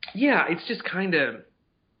 Yeah, it's just kind of,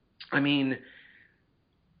 I mean,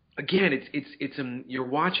 again, you're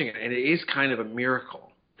watching it, and it is kind of a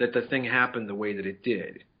miracle that the thing happened the way that it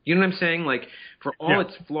did. You know what I'm saying? Like, for all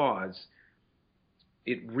its flaws,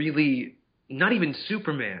 it really, not even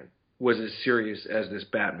Superman was as serious as this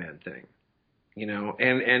Batman thing.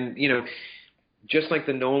 And just like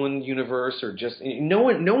the Nolan universe, or just no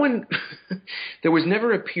one there was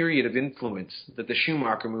never a period of influence that the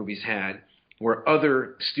Schumacher movies had where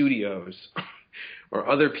other studios or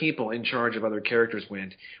other people in charge of other characters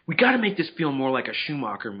went, we got to make this feel more like a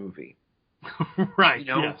Schumacher movie. Right.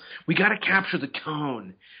 Yes. We got to capture the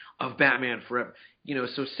tone of Batman Forever.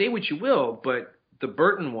 So say what you will, but the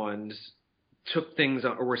Burton ones took things,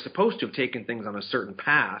 or were supposed to have taken things on a certain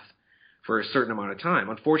path for a certain amount of time.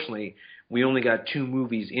 Unfortunately, we only got 2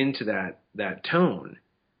 movies into that tone.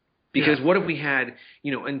 Because what if we had,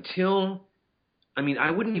 until, I mean,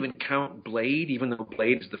 I wouldn't even count Blade, even though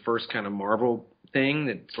Blade is the first kind of Marvel thing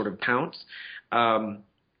that sort of counts.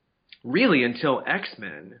 Really, until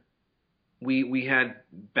X-Men, we had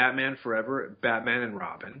Batman Forever, Batman and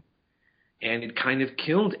Robin, and it kind of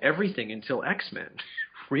killed everything until X-Men.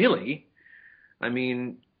 Really. I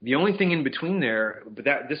mean, the only thing in between there, but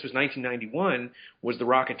this was 1991, was The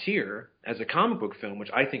Rocketeer as a comic book film, which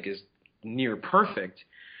I think is near perfect,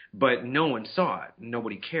 but no one saw it.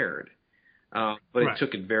 Nobody cared. But it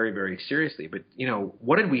took it very, very seriously. But,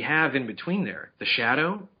 what did we have in between there? The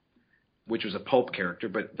Shadow, which was a pulp character,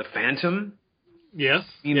 but the Phantom. Yes.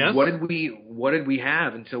 Yes. What did we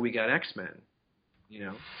have until we got X-Men?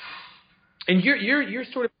 And you're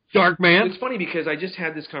sort of Darkman. It's funny because I just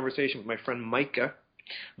had this conversation with my friend Micah,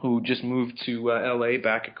 who just moved to L.A.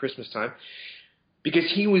 back at Christmas time,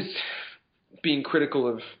 because he was being critical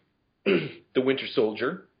of The Winter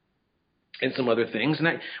Soldier and some other things.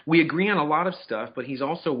 And we agree on a lot of stuff, but he's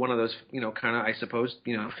also one of those, kind of, I suppose,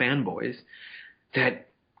 fanboys that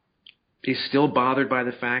is still bothered by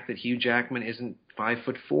the fact that Hugh Jackman isn't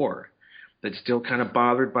 5'4", that's still kind of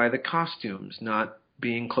bothered by the costumes not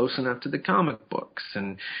being close enough to the comic books.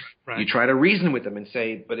 And you try to reason with them and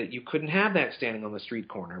say, but you couldn't have that standing on the street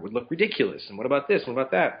corner. It would look ridiculous. And what about this? What about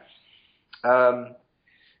that? I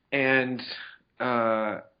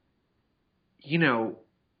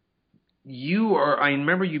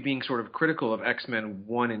remember you being sort of critical of X-Men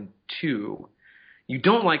 1 and 2. You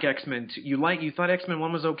don't like X-Men 2. You thought X-Men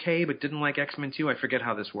 1 was okay, but didn't like X-Men 2. I forget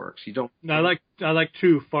how this works. You don't. I like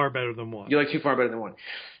 2 far better than 1. You like 2 far better than 1.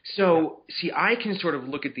 So, see, I can sort of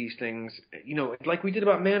look at these things, like we did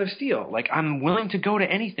about Man of Steel. Like, I'm willing to go to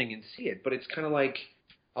anything and see it, but it's kind of like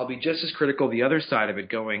I'll be just as critical the other side of it,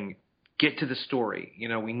 going, get to the story.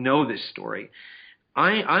 We know this story.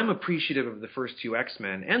 I'm appreciative of the first 2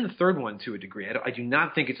 X-Men and the third one to a degree. I do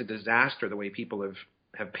not think it's a disaster the way people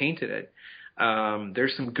have painted it.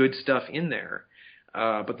 There's some good stuff in there.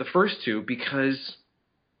 But the first 2, because,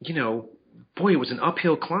 boy, it was an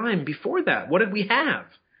uphill climb before that. What did we have?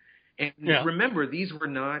 And remember, these were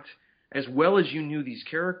not, as well as you knew these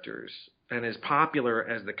characters and as popular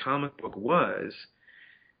as the comic book was,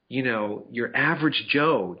 your average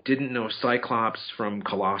Joe didn't know Cyclops from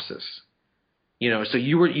Colossus. So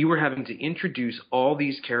you were having to introduce all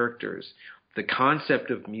these characters, the concept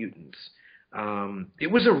of mutants.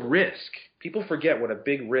 It was a risk. People forget what a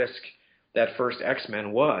big risk that first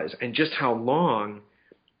X-Men was, and just how long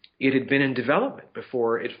it had been in development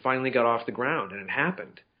before it finally got off the ground and it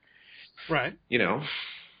happened. Right. You know?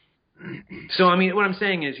 So, I mean, what I'm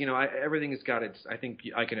saying is, you know, everything has got its, I think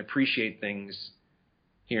I can appreciate things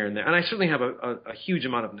here and there. And I certainly have a huge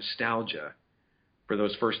amount of nostalgia for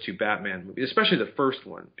those first two Batman movies, especially the first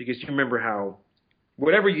one, because you remember how,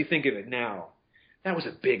 whatever you think of it now, that was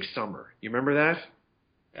a big summer. You remember that?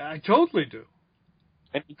 I totally do.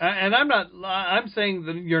 And I'm saying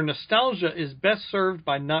that your nostalgia is best served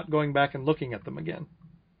by not going back and looking at them again.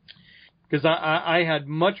 Because I had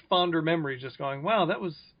much fonder memories just going, wow, that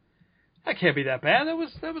can't be that bad. That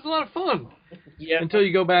was a lot of fun. Yeah. Until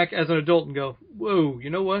you go back as an adult and go, whoa, you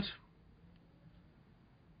know what?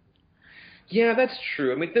 Yeah, that's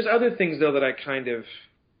true. I mean, there's other things, though, that I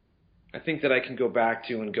think that I can go back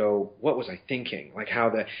to and go, what was I thinking? Like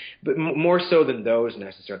but more so than those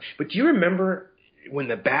necessarily. But do you remember when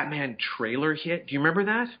the Batman trailer hit? Do you remember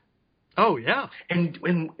that? Oh, yeah. And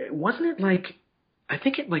wasn't it like, I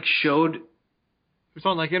think it like showed... It was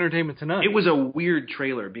on like Entertainment Tonight. It was a weird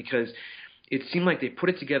trailer because it seemed like they put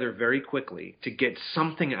it together very quickly to get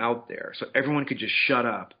something out there so everyone could just shut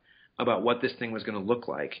up about what this thing was going to look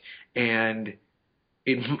like. And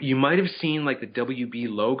you might have seen like the WB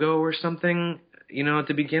logo or something, you know, at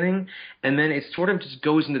the beginning. And then it sort of just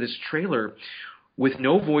goes into this trailer with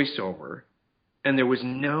no voiceover. And there was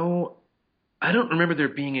I don't remember there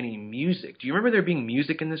being any music. Do you remember there being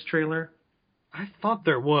music in this trailer? I thought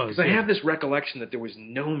there was. Because I have this recollection that there was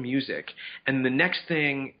no music. And the next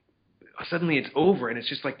thing, suddenly it's over and it's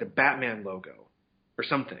just like the Batman logo or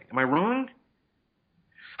something. Am I wrong?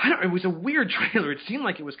 It was a weird trailer. It seemed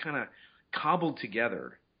like it was kind of cobbled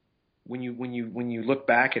together when you look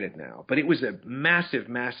back at it now. But it was a massive,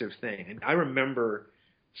 massive thing. And I remember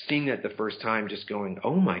seeing that the first time just going,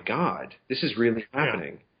 oh my God, this is really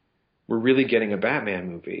happening. Yeah. We're really getting a Batman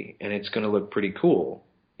movie and it's going to look pretty cool,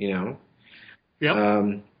 you know? Yeah.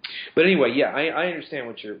 But anyway, yeah, I understand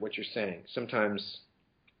what you're saying. Sometimes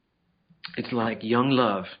it's like young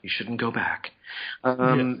love. You shouldn't go back.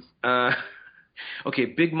 Yes. Okay,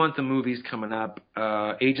 big month of movies coming up.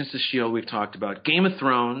 Agents of S.H.I.E.L.D. we've talked about. Game of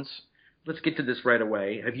Thrones. Let's get to this right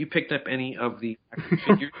away. Have you picked up any of the action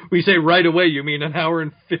figures? We say right away, you mean an hour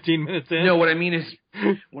and 15 minutes in? No, what I mean is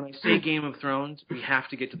when I say Game of Thrones, we have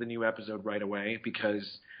to get to the new episode right away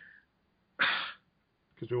because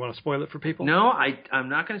we want to spoil it for people? No, I'm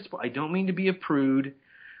not going to spoil. I don't mean to be a prude.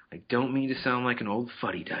 I don't mean to sound like an old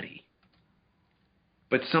fuddy-duddy.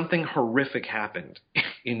 But something horrific happened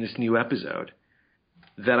in this new episode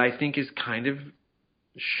that I think is kind of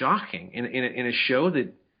shocking. In a show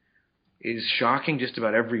that is shocking just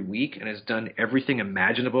about every week and has done everything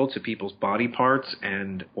imaginable to people's body parts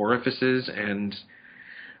and orifices and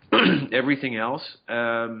everything else.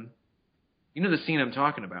 You know the scene I'm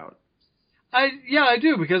talking about. I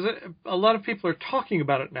do, because a lot of people are talking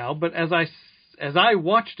about it now, but as I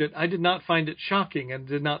watched it, I did not find it shocking and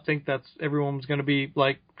did not think everyone was going to be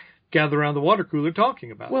like gather around the water cooler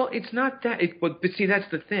talking about it. Well, it's not that. But see, that's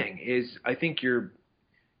the thing is I think you're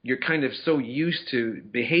kind of so used to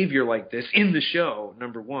behavior like this in the show,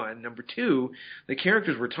 number one. Number two, the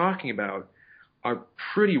characters we're talking about are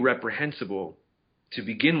pretty reprehensible to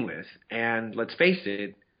begin with. And let's face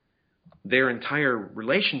it, their entire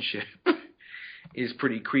relationship is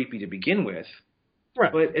pretty creepy to begin with.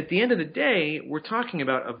 Right. But at the end of the day, we're talking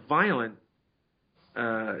about a violent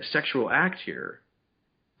sexual act here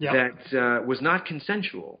that was not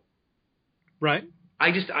consensual. Right.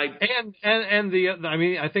 I think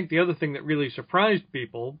the other thing that really surprised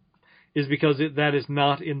people is because that is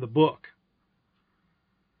not in the book.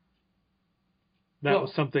 That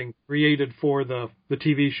was something created for the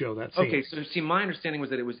TV show. That scene. Okay, so see, my understanding was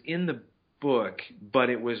that it was in the book, but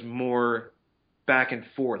it was more back and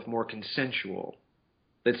forth, more consensual.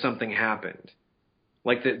 That something happened,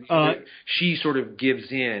 like that she sort of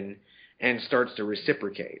gives in and starts to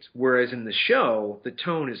reciprocate. Whereas in the show, the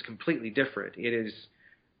tone is completely different.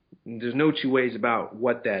 There's no two ways about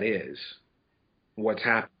what that is, what's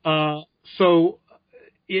happening. So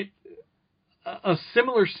a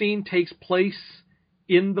similar scene takes place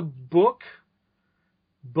in the book,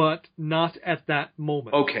 but not at that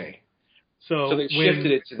moment. Okay. So they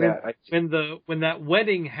shifted it to that. When that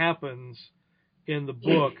wedding happens in the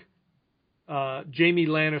book, Jaime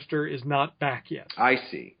Lannister is not back yet. I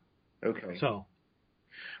see. Okay. So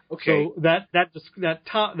okay. So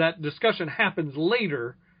that discussion happens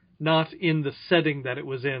later, not in the setting that it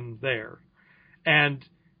was in there. And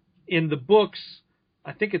in the books,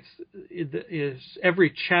 I think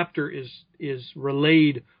every chapter is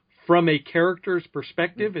relayed from a character's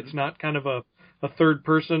perspective. Mm-hmm. It's not kind of a third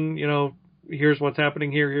person, here's what's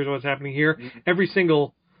happening here, here's what's happening here. Mm-hmm. Every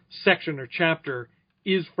single section or chapter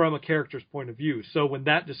is from a character's point of view. So when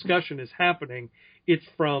that discussion is happening, it's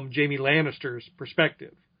from Jaime Lannister's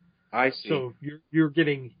perspective. I see. So you're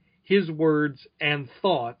getting his words and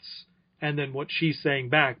thoughts, and then what she's saying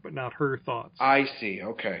back, but not her thoughts. I see.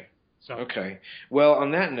 Okay. So. Okay. Well,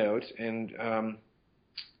 on that note, and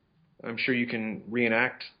I'm sure you can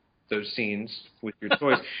reenact those scenes with your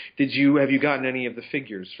toys. Have you gotten any of the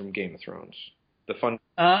figures from Game of Thrones? The fun.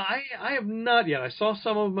 I have not yet. I saw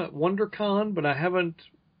some of them at WonderCon, but I haven't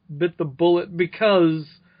bit the bullet because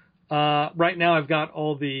right now I've got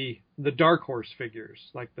all the Dark Horse figures,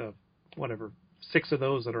 like the 6 of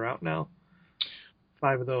those that are out now,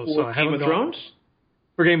 5 of those. For so I haven't Game of Thrones?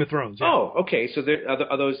 For Game of Thrones. Yeah. Oh, okay. So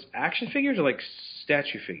are those action figures or like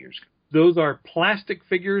statue figures? Those are plastic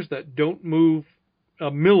figures that don't move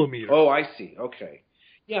a millimeter. Oh, I see. Okay.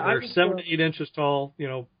 Yeah, they're 7 to 8 inches tall,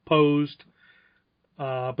 posed.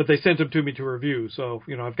 But they sent them to me to review, so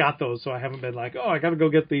I've got those. So I haven't been like, I got to go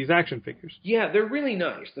get these action figures. Yeah, they're really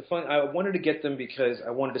nice. I wanted to get them because I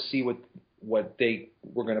wanted to see what they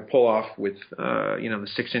were going to pull off with the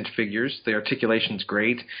 6-inch figures. The articulation's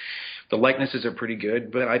great. The likenesses are pretty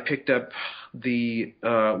good. But I picked up the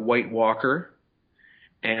White Walker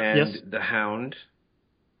and the Hound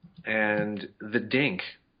and the Dink,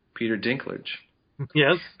 Peter Dinklage.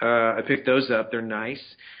 Yes. I picked those up. They're nice.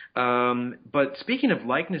 But speaking of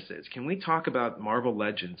likenesses, can we talk about Marvel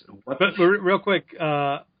Legends? But real quick,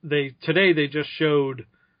 today they just showed,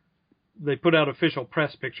 they put out official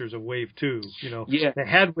press pictures of Wave 2. They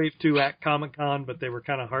had Wave 2 at Comic-Con, but they were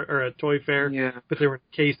kind of hard, or at Toy Fair, but they were in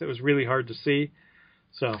a case that was really hard to see.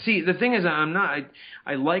 So see, the thing is,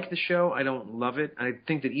 I like the show. I don't love it. I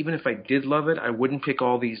think that even if I did love it, I wouldn't pick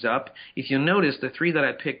all these up. If you notice, the 3 that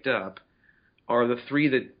I picked up are the 3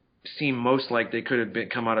 that seem most like they could have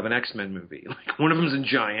come out of an X-Men movie. Like one of them's a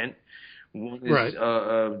giant, one is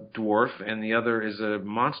a dwarf, and the other is a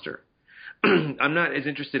monster. I'm not as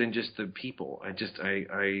interested in just the people. I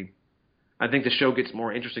think the show gets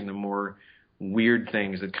more interesting the more weird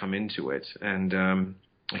things that come into it, and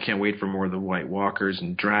I can't wait for more of the White Walkers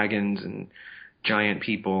and dragons and giant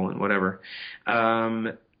people and whatever.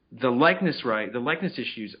 The likeness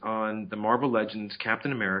issues on the Marvel Legends,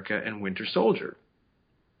 Captain America, and Winter Soldier.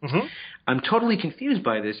 Mm-hmm. I'm totally confused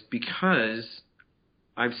by this because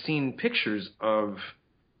I've seen pictures of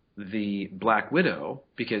the Black Widow,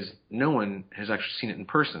 because no one has actually seen it in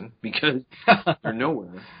person because they're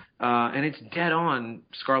nowhere. And it's dead on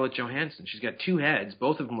Scarlett Johansson. She's got 2 heads.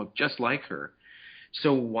 Both of them look just like her.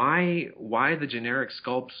 So why the generic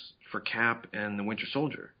sculpts for Cap and the Winter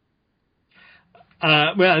Soldier?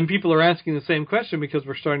 And people are asking the same question because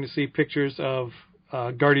we're starting to see pictures of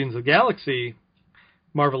Guardians of the Galaxy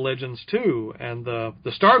Marvel Legends 2, and the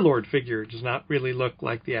Star-Lord figure does not really look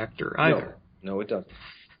like the actor either. No, it doesn't.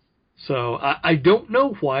 So I don't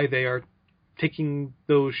know why they are taking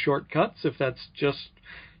those shortcuts, if that's just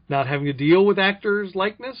not having to deal with actors'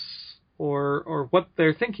 likeness or what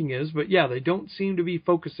their thinking is. But yeah, they don't seem to be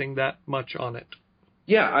focusing that much on it.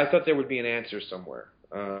 Yeah, I thought there would be an answer somewhere.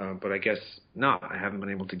 But I guess not. I haven't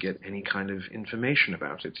been able to get any kind of information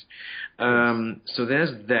about it. So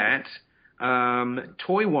there's that.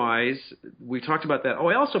 Toy-wise, we talked about that. Oh,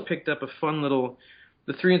 I also picked up a fun little,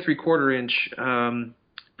 the 3 3/4 inch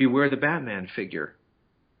Beware the Batman figure.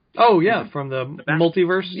 Oh yeah, from the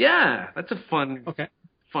multiverse. Yeah, that's a fun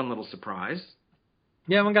little surprise.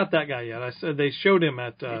 Yeah, I haven't got that guy yet. I said they showed him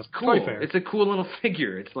at it's cool. Toy Fair. It's a cool little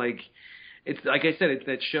figure. It's like I said, it's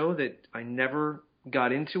that show that I never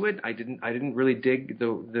got into it. I didn't really dig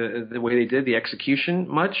the way they did the execution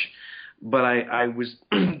much. But I was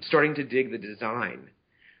starting to dig the design,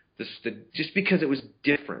 just because it was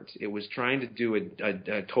different. It was trying to do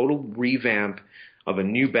a total revamp of a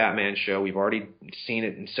new Batman show. We've already seen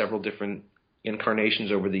it in several different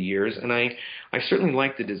incarnations over the years, and I certainly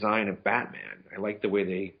like the design of Batman. I like the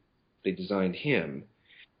way they designed him.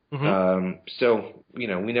 Mm-hmm. So we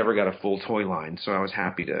never got a full toy line, so I was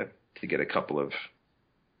happy to get a couple of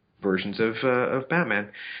versions of Batman.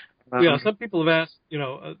 Yeah, some people have asked,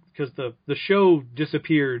 because the show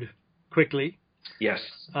disappeared quickly. Yes.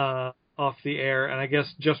 Off the air, and I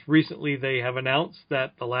guess just recently they have announced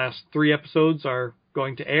that the last 3 episodes are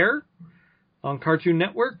going to air on Cartoon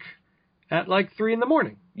Network at like 3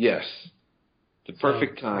 a.m. Yes. The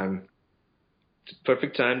perfect time. It's the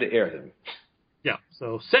perfect time to air them. Yeah,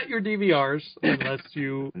 so set your DVRs unless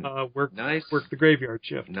you work the graveyard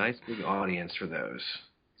shift. Nice big audience for those.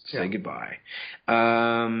 Say goodbye.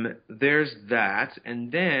 There's that,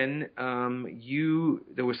 and then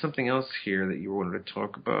there was something else here that you wanted to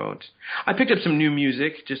talk about. I picked up some new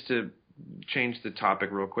music just to change the topic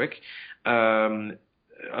real quick.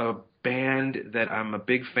 A band that I'm a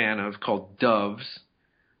big fan of called Doves,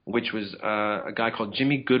 which was a guy called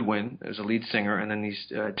Jimmy Goodwin as a lead singer, and then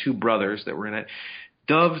these two brothers that were in it.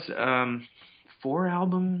 Doves, 4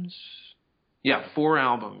 albums? Yeah, 4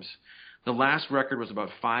 albums. The last record was about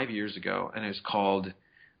 5 years ago, and it's called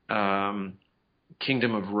Kingdom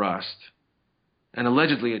of Rust. And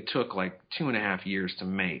allegedly it took like 2.5 years to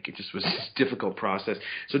make. It just was a difficult process.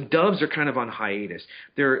 So Doves are kind of on hiatus.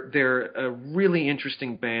 They're a really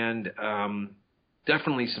interesting band.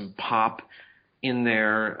 Definitely some pop in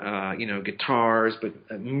there, guitars, but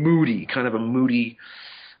moody, kind of a moody.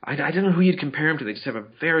 I don't know who you'd compare them to. They just have a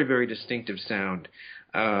very, very distinctive sound.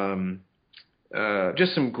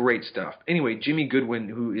 Just some great stuff. Anyway, Jimmy Goodwin,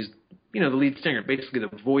 who is, the lead singer, basically the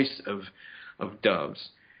voice of Doves,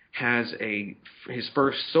 has his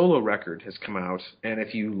first solo record has come out, and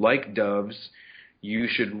if you like Doves, you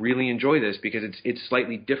should really enjoy this because it's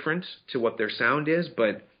slightly different to what their sound is,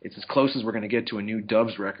 but it's as close as we're going to get to a new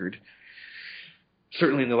Doves record,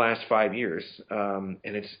 certainly in the last 5 years. And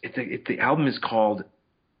the album is called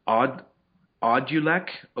Odulek,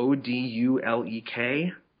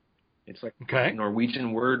 Odulek. It's like a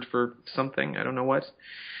Norwegian word for something. I don't know what.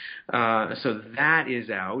 So that is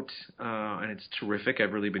out, and it's terrific.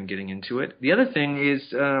 I've really been getting into it. The other thing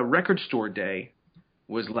is Record Store Day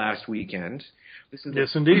was last weekend. This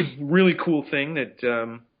is indeed. Really cool thing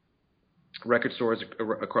that record stores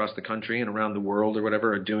across the country and around the world or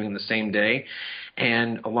whatever are doing on the same day.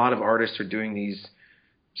 And a lot of artists are doing these,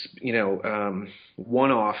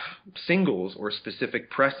 one-off singles or specific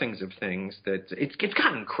pressings of things that it's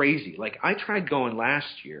gotten crazy. Like I tried going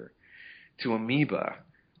last year to Amoeba,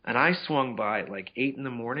 and I swung by at like 8 in the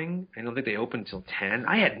morning. I don't think they opened until 10.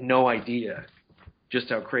 I had no idea just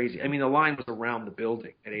how crazy. I mean, the line was around the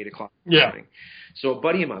building at 8 o'clock in the morning. So a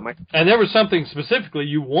buddy of mine, and there was something specifically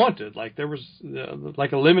you wanted, like there was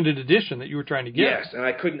like a limited edition that you were trying to get. Yes, and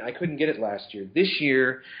I couldn't get it last year. This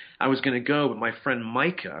year I was going to go, but my friend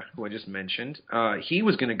Micah, who I just mentioned, he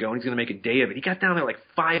was going to go and he's going to make a day of it. He got down there like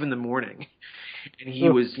 5 in the morning. And he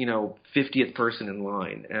was, 50th person in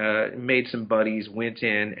line. Made some buddies, went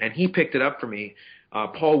in, and he picked it up for me.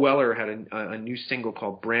 Paul Weller had a new single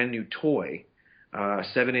called Brand New Toy,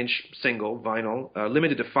 7-inch single, vinyl,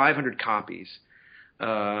 limited to 500 copies.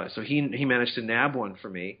 So he managed to nab one for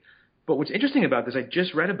me. But what's interesting about this, I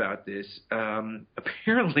just read about this.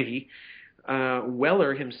 Apparently,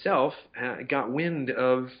 Weller himself got wind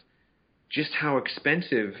of just how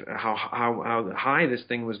expensive, how high this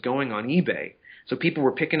thing was going on eBay. So people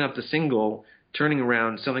were picking up the single, turning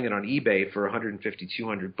around, selling it on eBay for $150,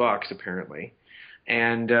 $200 apparently.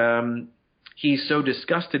 And he's so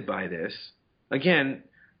disgusted by this. Again,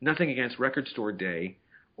 nothing against Record Store Day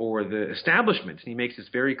or the establishment. And he makes this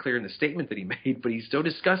very clear in the statement that he made, but he's so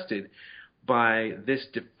disgusted by this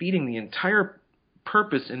defeating the entire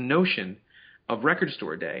purpose and notion of Record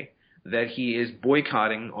Store Day that he is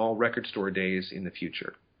boycotting all Record Store Days in the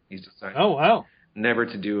future. He's decided never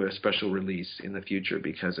to do a special release in the future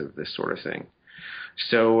because of this sort of thing.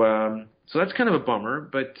 So that's kind of a bummer,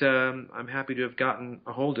 but I'm happy to have gotten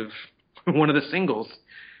a hold of one of the singles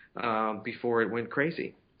before it went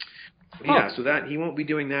crazy. Yeah, so that he won't be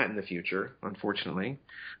doing that in the future, unfortunately.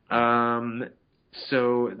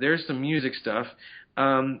 So there's some music stuff.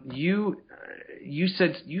 You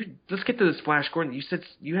said let's get to this Flash Gordon. You said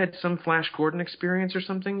you had some Flash Gordon experience or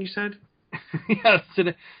something. You said. Yes.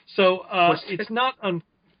 So it's not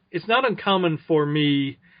uncommon for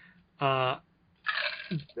me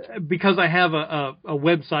because I have a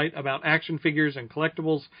website about action figures and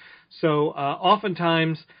collectibles. So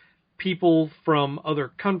oftentimes people from other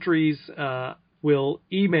countries will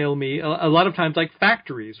email me. A lot of times, like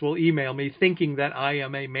factories will email me thinking that I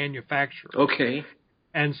am a manufacturer. Okay.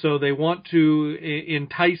 And so they want to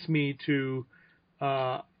entice me to,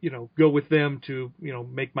 go with them to,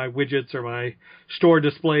 make my widgets or my store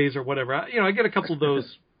displays or whatever. I get a couple of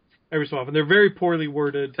those every so often. They're very poorly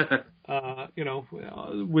worded,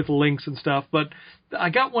 with links and stuff. But I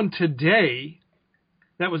got one today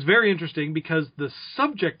that was very interesting because the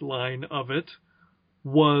subject line of it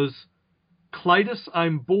was, Clytus,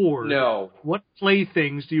 I'm bored. No. What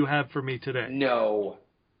playthings do you have for me today? No.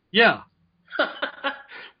 Yeah.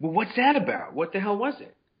 Well, what's that about? What the hell was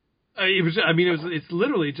it? It's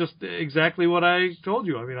literally just exactly what I told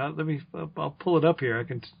you. I mean, I'll pull it up here. I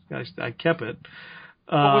kept it.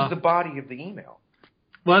 What was the body of the email?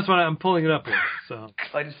 Well, that's why I'm pulling it up here. So,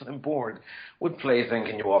 Clytus, I'm bored. What plaything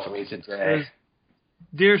can you offer me today?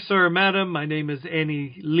 Dear Sir, Madam, my name is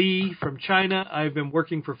Annie Lee from China. I've been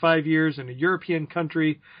working for 5 years in a European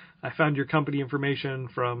country. I found your company information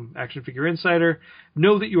from Action Figure Insider.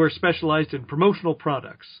 Know that you are specialized in promotional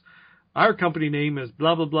products. Our company name is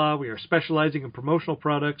blah, blah, blah. We are specializing in promotional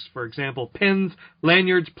products. For example, pins,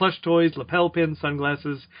 lanyards, plush toys, lapel pins,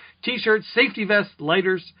 sunglasses, T-shirts, safety vests,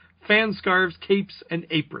 lighters, fan scarves, capes, and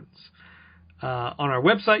aprons. On our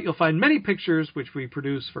website, you'll find many pictures which we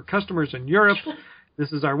produce for customers in Europe.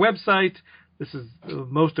 This is our website. This is the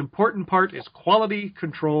most important part is quality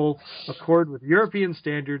control, accord with European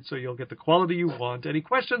standards, so you'll get the quality you want. Any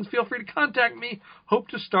questions, feel free to contact me. Hope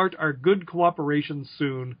to start our good cooperation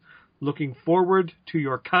soon. Looking forward to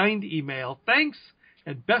your kind email. Thanks,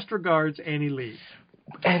 and best regards, Annie Lee.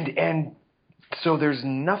 And so there's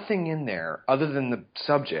nothing in there other than the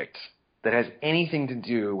subject that has anything to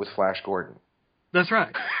do with Flash Gordon. That's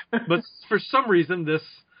right. But for some reason,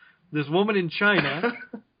 this woman in China,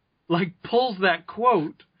 pulls that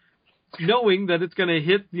quote, knowing that it's going to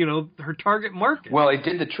hit, her target market. Well, it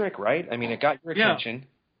did the trick, right? I mean, it got your attention.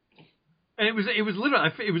 And it was literally,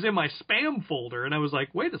 it was in my spam folder, and I was like,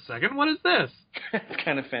 wait a second, what is this? It's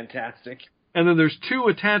kind of fantastic. And then there's 2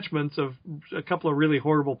 attachments of a couple of really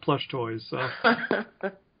horrible plush toys. So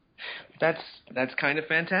that's kind of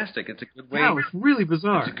fantastic. It's a good way. Wow, it's really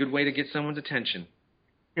bizarre. It's a good way to get someone's attention.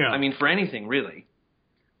 Yeah. I mean, for anything, really.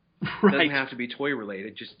 Right. It doesn't have to be toy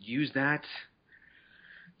related. Just use that.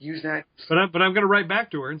 But I'm going to write back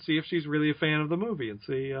to her and see if she's really a fan of the movie and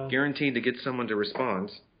see. Guaranteed to get someone to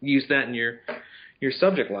respond. Use that in your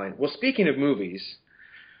subject line. Well, speaking of movies,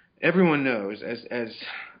 everyone knows as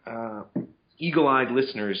eagle-eyed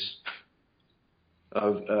listeners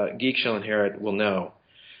of Geek Shell and Herod will know,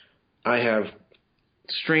 I have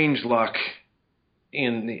strange luck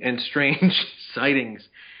and strange sightings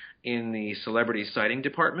in the celebrity sighting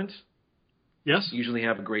department. Yes. Usually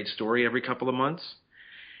have a great story every couple of months.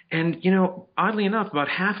 And, oddly enough, about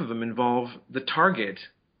half of them involve the Target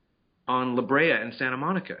on La Brea and Santa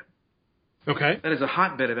Monica. Okay. That is a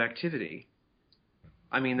hotbed of activity.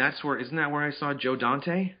 I mean, isn't that where I saw Joe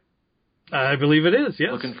Dante? I believe it is,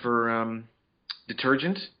 yes. Looking for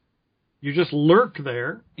detergent. You just lurk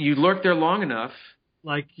there. You lurk there long enough.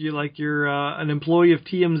 Like you're an employee of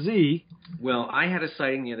TMZ. Well, I had a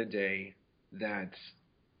sighting the other day that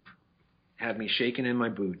had me shaking in my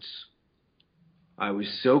boots. I was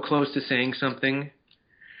so close to saying something,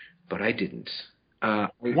 but I didn't.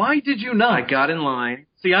 Why did you not? I got in line.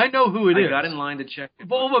 See, I know who it is. I got in line to check.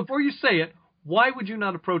 Well, before you say it, why would you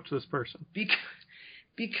not approach this person?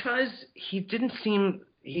 Because he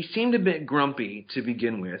seemed a bit grumpy to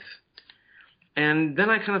begin with. And then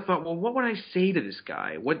I kind of thought, well, what would I say to this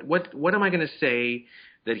guy? What am I going to say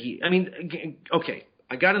that okay.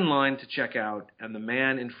 I got in line to check out, and the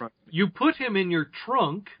man in front of me... You put him in your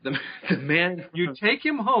trunk. The man... You take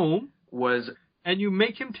him home. Was... And you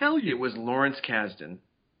make him tell you. It was Lawrence Kasdan.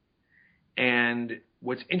 And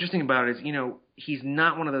what's interesting about it is, he's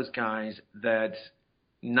not one of those guys that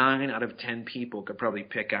 9 out of 10 people could probably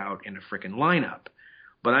pick out in a frickin' lineup.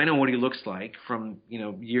 But I know what he looks like from,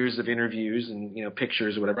 years of interviews and,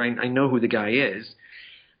 pictures or whatever. I know who the guy is.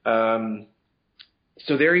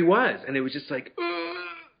 So there he was. And it was just like...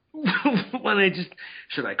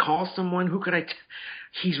 should I call someone? Who could I?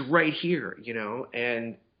 He's right here,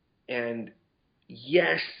 and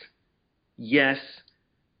yes,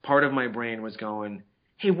 part of my brain was going,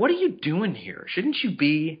 hey, what are you doing here? Shouldn't you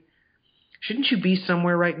be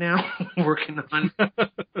somewhere right now working on,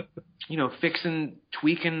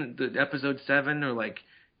 tweaking the episode 7 or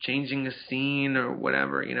changing a scene or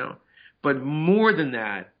whatever, But more than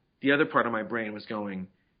that, the other part of my brain was going,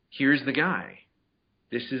 here's the guy.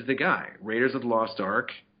 This is the guy. Raiders of the Lost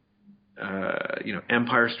Ark,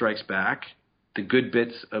 Empire Strikes Back, the good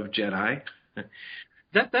bits of Jedi.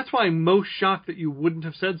 That's why I'm most shocked that you wouldn't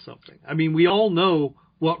have said something. I mean, we all know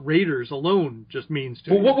what Raiders alone just means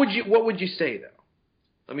to you. Well, what would you say though?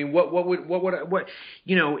 I mean, what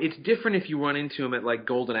it's different if you run into him at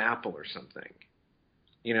Golden Apple or something.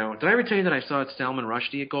 Did I ever tell you that I saw Salman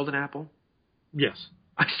Rushdie at Golden Apple? Yes.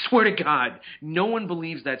 I swear to God, no one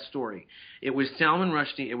believes that story. It was Salman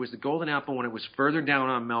Rushdie. It was the Golden Apple when it was further down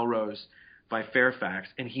on Melrose by Fairfax,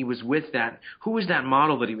 and he was with that. Who was that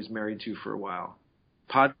model that he was married to for a while?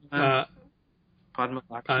 Padma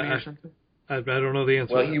Lakshmi or something? I don't know the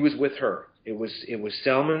answer. Well, he was with her. It was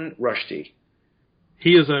Salman Rushdie.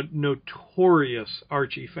 He is a notorious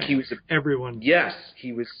Archie fan. He was everyone. Yes,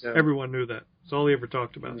 he was. Everyone knew that. That's all he ever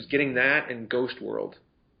talked about. He was getting that and Ghost World.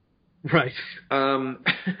 Right.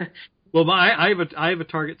 Well, I have a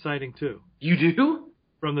Target sighting too. You do?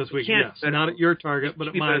 From this week, yes. Not at your Target, but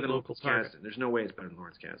at my local Target. There's no way it's better than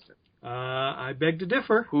Lawrence Kasdan. I beg to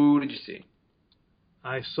differ. Who did you see?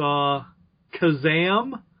 I saw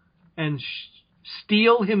Kazam and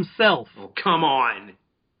Steele himself, Oh, come on.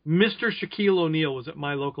 Mr. Shaquille O'Neal, was at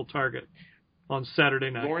my local Target on Saturday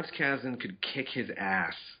night. Lawrence Kasdan could kick his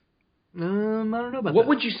ass. I don't know about What that.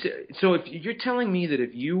 would you say? So if you're telling me that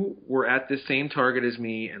if you were at the same Target as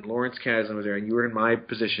me and Lawrence Kasdan was there and you were in my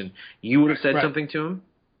position, you would have said Right. something to him?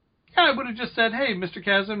 Yeah, I would have just said, hey, Mr.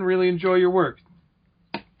 Kasdan, really enjoy your work.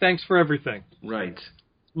 Thanks for everything. Right.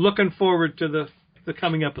 Looking forward to the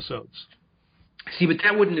coming episodes. See, but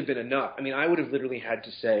that wouldn't have been enough. I mean, I would have literally had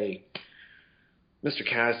to say, Mr.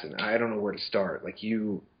 Kasdan, I don't know where to start. Like,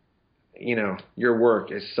 you know, your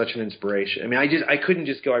work is such an inspiration. I mean, I couldn't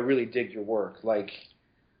just go, I really dig your work. Like,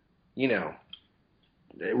 you know,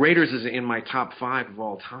 Raiders is in my top 5 of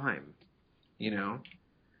all time, you know?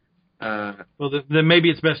 Well, then maybe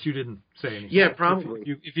it's best you didn't say anything. Yeah, probably.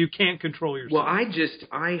 If you can't control yourself. Well,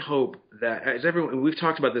 I hope that, as everyone, we've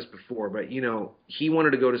talked about this before, but, you know, he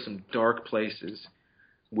wanted to go to some dark places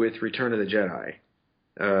with Return of the Jedi,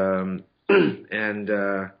 and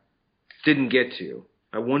didn't get to.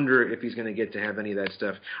 I wonder if he's going to get to have any of that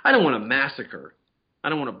stuff. I don't want a massacre. I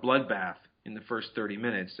don't want a bloodbath in the first 30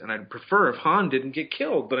 minutes, and I'd prefer if Han didn't get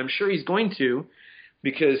killed, but I'm sure he's going to,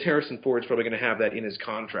 because Harrison Ford's probably going to have that in his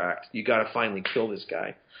contract. You got to finally kill this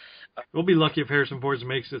guy. We'll be lucky if Harrison Ford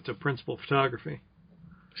makes it to principal photography.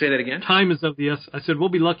 Say that again? Time is of the essence. I said we'll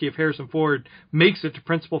be lucky if Harrison Ford makes it to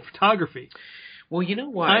principal photography. Well, you know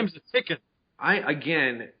what? Time's a ticket.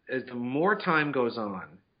 Again, as the more time goes on,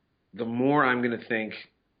 the more I'm going to think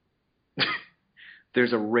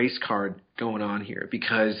there's a race card going on here,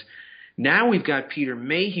 because now we've got Peter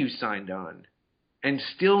Mayhew signed on, and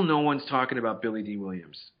still no one's talking about Billy D.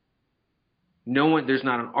 Williams. There's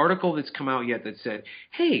not an article that's come out yet that said,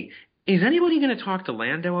 hey, is anybody going to talk to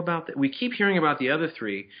Lando about that? We keep hearing about the other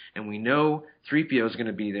 3, and we know 3PO is going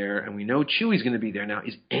to be there, and we know Chewie's going to be there. Now,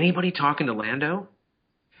 is anybody talking to Lando?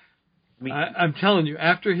 I mean, I'm telling you,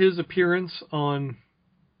 after his appearance on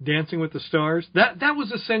Dancing with the Stars, that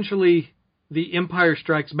was essentially the Empire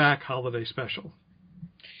Strikes Back holiday special.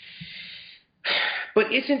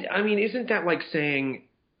 But isn't that like saying,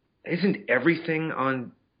 isn't everything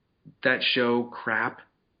on that show crap?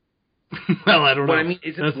 Well, I don't know. But I mean,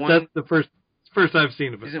 that's the first I've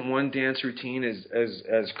seen of it. Isn't one dance routine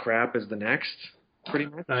as crap as the next? Pretty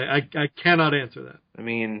much. I cannot answer that. I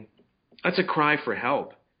mean, that's a cry for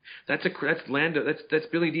help. That's Lando. That's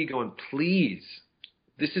Billy D going, please.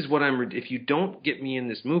 This is what if you don't get me in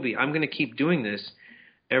this movie, I'm going to keep doing this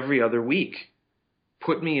every other week.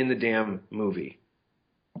 Put me in the damn movie.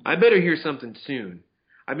 I better hear something soon.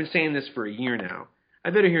 I've been saying this for a year now.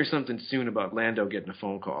 I better hear something soon about Lando getting a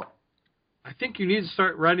phone call. I think you need to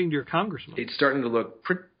start writing to your congressman. It's starting to look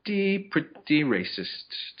pretty racist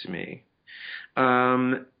to me.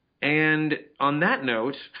 And on that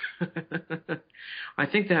note, I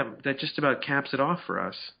think that just about caps it off for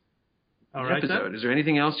us. All right, episode. Is there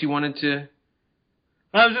anything else you wanted to?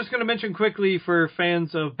 I was just going to mention quickly for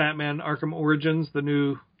fans of Batman Arkham Origins, the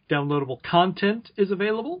new downloadable content is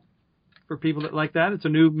available for people that like that. It's a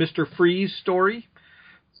new Mr. Freeze story,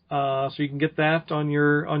 so you can get that on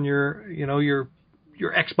your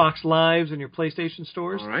Xbox Lives and your PlayStation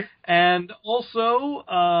stores. All right. And also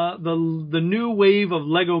the new wave of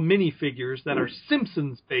Lego minifigures that are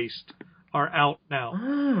Simpsons based are out now.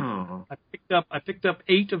 Oh. I picked up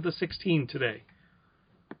 8 of the 16 today.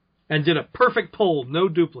 And did a perfect poll, no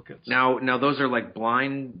duplicates. Now those are like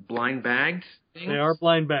blind bagged things? They are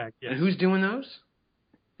blind bagged, yes. And who's doing those?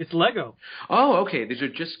 It's Lego. Oh, okay. These are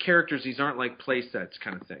just characters. These aren't like play sets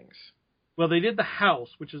kind of things. Well, they did the house,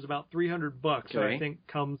 which is about $300. Okay. I think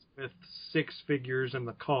comes with 6 figures and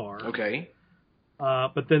the car. Okay.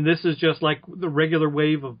 But then this is just like the regular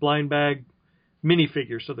wave of blind bag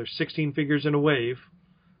minifigures. So there's 16 figures in a wave.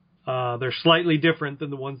 They're slightly different than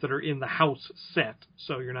the ones that are in the house set,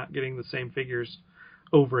 so you're not getting the same figures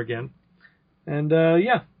over again. And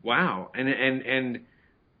yeah. Wow. And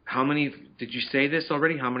how many did you say this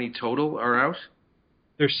already? How many total are out?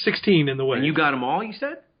 There's 16 in the wave. And you got them all, you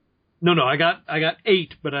said? No, I got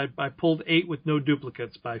 8, but I pulled 8 with no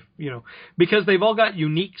duplicates because they've all got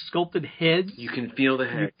unique sculpted heads. You can feel the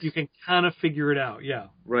heads. You can kind of figure it out, yeah.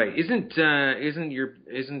 Right. Isn't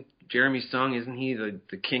Jeremy Sung, isn't he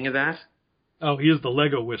the king of that? Oh, he is the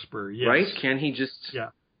Lego Whisperer, yes. Right? Can he just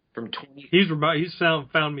from 20? He's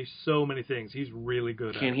found me so many things. He's really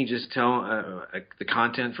good at it. Can he just tell the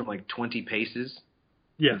content from like 20 paces?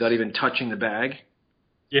 Yes. Without even touching the bag?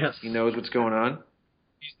 Yes. He knows what's going on?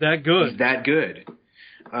 He's that good. He's that good.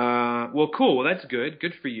 Well, cool. Well, that's good.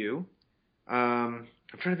 Good for you. I'm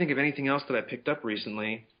trying to think of anything else that I picked up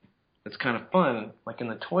recently that's kind of fun, like in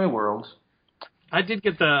the toy world.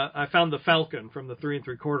 I found the Falcon from the 3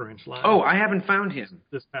 3/4 inch line. Oh, I haven't found him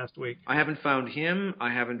this past week. I haven't found him.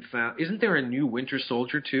 Isn't there a new Winter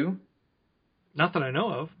Soldier too? Not that I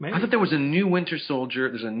know of. Maybe. I thought there was a new Winter Soldier.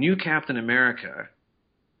 There's a new Captain America.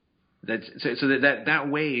 So that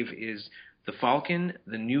wave is the Falcon,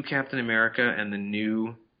 the new Captain America, and the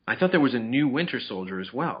new. I thought there was a new Winter Soldier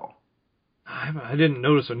as well. I didn't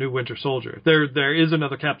notice a new Winter Soldier. There is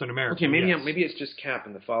another Captain America. Okay, maybe yes. maybe it's just Cap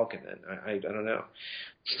and the Falcon then. I don't know.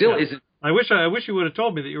 Still isn't. I wish you would have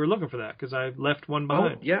told me that you were looking for that because I left one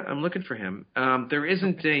behind. Oh yeah, I'm looking for him. There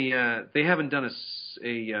isn't a. They haven't done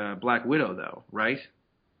a Black Widow though, right?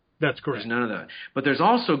 That's correct. There's none of that. But there's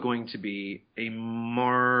also going to be a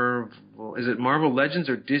Marvel. Is it Marvel Legends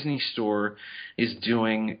or Disney Store is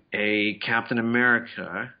doing a Captain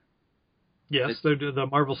America? Yes, they're the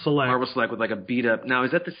Marvel Select. Marvel Select with like a beat up. Now,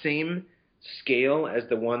 is that the same scale as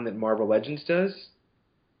the one that Marvel Legends does?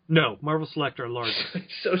 No, Marvel Select are larger.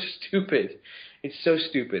 It's so stupid. It's so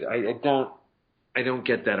stupid. I don't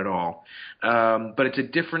get that at all. But it's a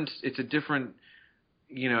different.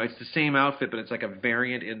 You know, it's the same outfit, but it's like a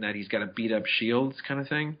variant in that he's got a beat up shield kind of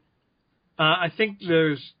thing. I think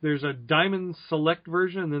there's a Diamond Select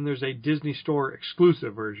version, and then there's a Disney Store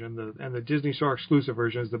exclusive version. And the Disney Store exclusive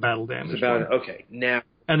version is the Battle Damage. Okay, now.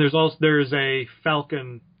 And there's a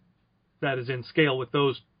Falcon that is in scale with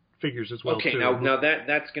those figures as well. Okay, too. now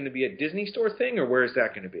that's going to be a Disney Store thing, or where is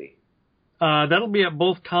that going to be? That'll be at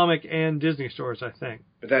both comic and Disney stores, I think.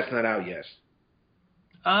 But that's not out yet.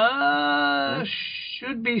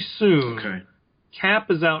 Should be soon. Okay. Cap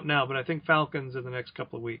is out now, but I think Falcon's in the next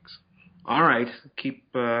couple of weeks. All right.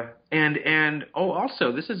 Keep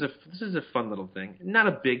also this is a fun little thing. Not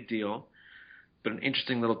a big deal, but an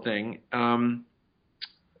interesting little thing.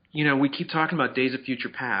 You know, we keep talking about Days of Future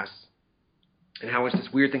Past and how it's this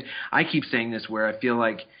weird thing. I keep saying this where I feel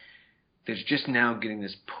like there's just now getting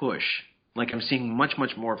this push. Like I'm seeing much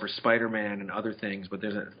more for Spider-Man and other things, but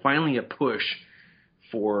there's finally a push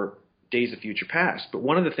for Days of Future Past. But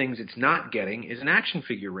one of the things it's not getting is an action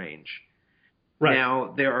figure range. Right.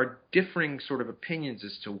 Now, there are differing sort of opinions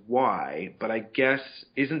as to why, but I guess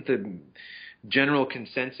isn't the general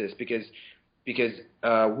consensus because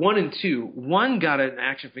 1 and 2, 1 got an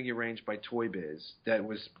action figure range by Toy Biz that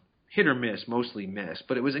was hit or miss, mostly miss.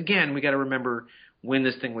 But it was, again, we got to remember when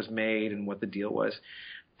this thing was made and what the deal was.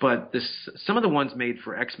 But some of the ones made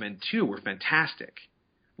for X-Men 2 were fantastic.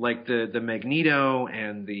 Like the Magneto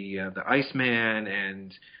and the Iceman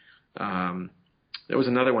and there was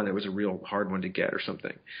another one that was a real hard one to get or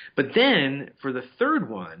something. But then for the third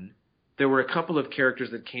one, there were a couple of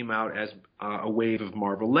characters that came out as a wave of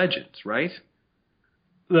Marvel Legends, right?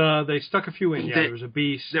 They stuck a few in. Yeah, there was a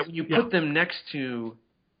Beast. That when you put them next to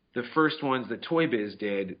the first ones that Toy Biz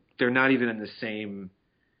did, they're not even in the same.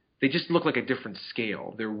 They just look like a different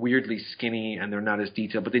scale. They're weirdly skinny and they're not as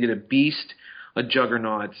detailed. But they did a Beast, a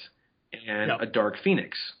Juggernaut, and a Dark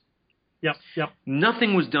Phoenix. Yep.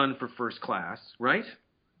 Nothing was done for First Class, right?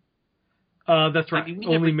 That's right.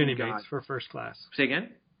 Only Mini-Mates for First Class. Say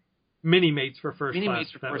again? Mini-Mates for First Class.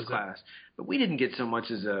 Mini-Mates for First Class. But we didn't get so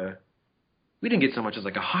much as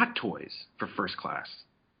like a Hot Toys for First Class.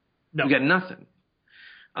 No. We got nothing.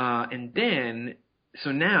 And then,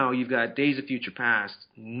 so now you've got Days of Future Past,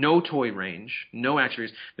 no toy range, no action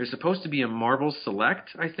figures. There's supposed to be a Marvel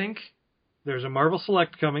Select, I think. There's a Marvel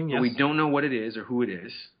Select coming, yes. But we don't know what it is or who it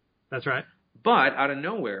is. That's right. But out of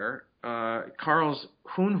nowhere, Carl's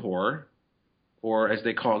Hoonhor, or as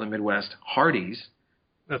they call it in the Midwest, Hardee's.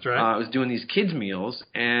 That's right. Was doing these kids' meals,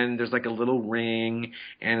 and there's like a little ring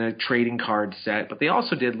and a trading card set. But they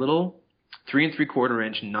also did little 3 3/4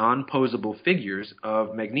 inch non-posable figures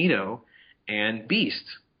of Magneto and Beast.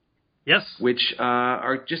 Yes. Which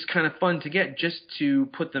are just kind of fun to get, just to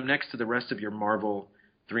put them next to the rest of your Marvel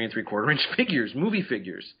 3 3/4 inch figures, movie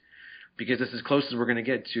figures. Because it's as close as we're going to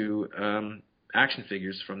get to action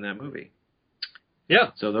figures from that movie.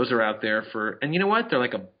 Yeah. So those are out there for, and you know what? They're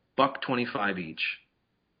like $1.25 each.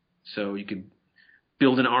 So you could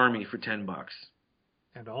build an army for $10.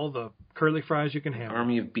 And all the curly fries you can have.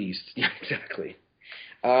 Army of beasts. Yeah, exactly.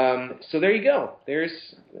 So there you go.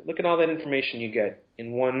 Look at all that information you get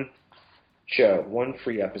in one show, one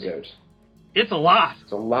free episode. It's a lot.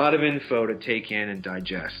 It's a lot of info to take in and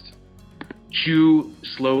digest. Chew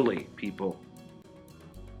slowly, people.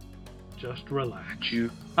 Just relax. Chew.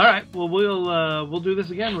 All right. Well, we'll do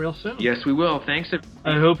this again real soon. Yes, we will. Thanks.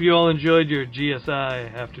 I hope you all enjoyed your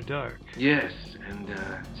GSI After Dark. Yes, and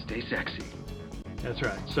stay sexy. That's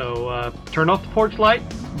right. So turn off the porch light,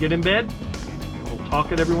 get in bed. We'll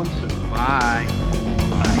talk at everyone soon. Bye.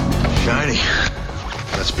 Shiny.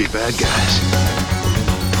 Let's be bad guys.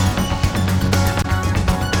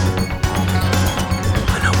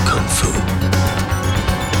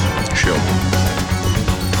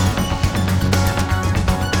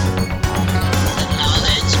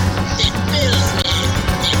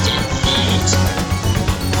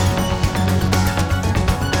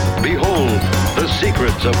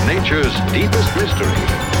 of nature's deepest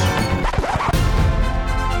mystery.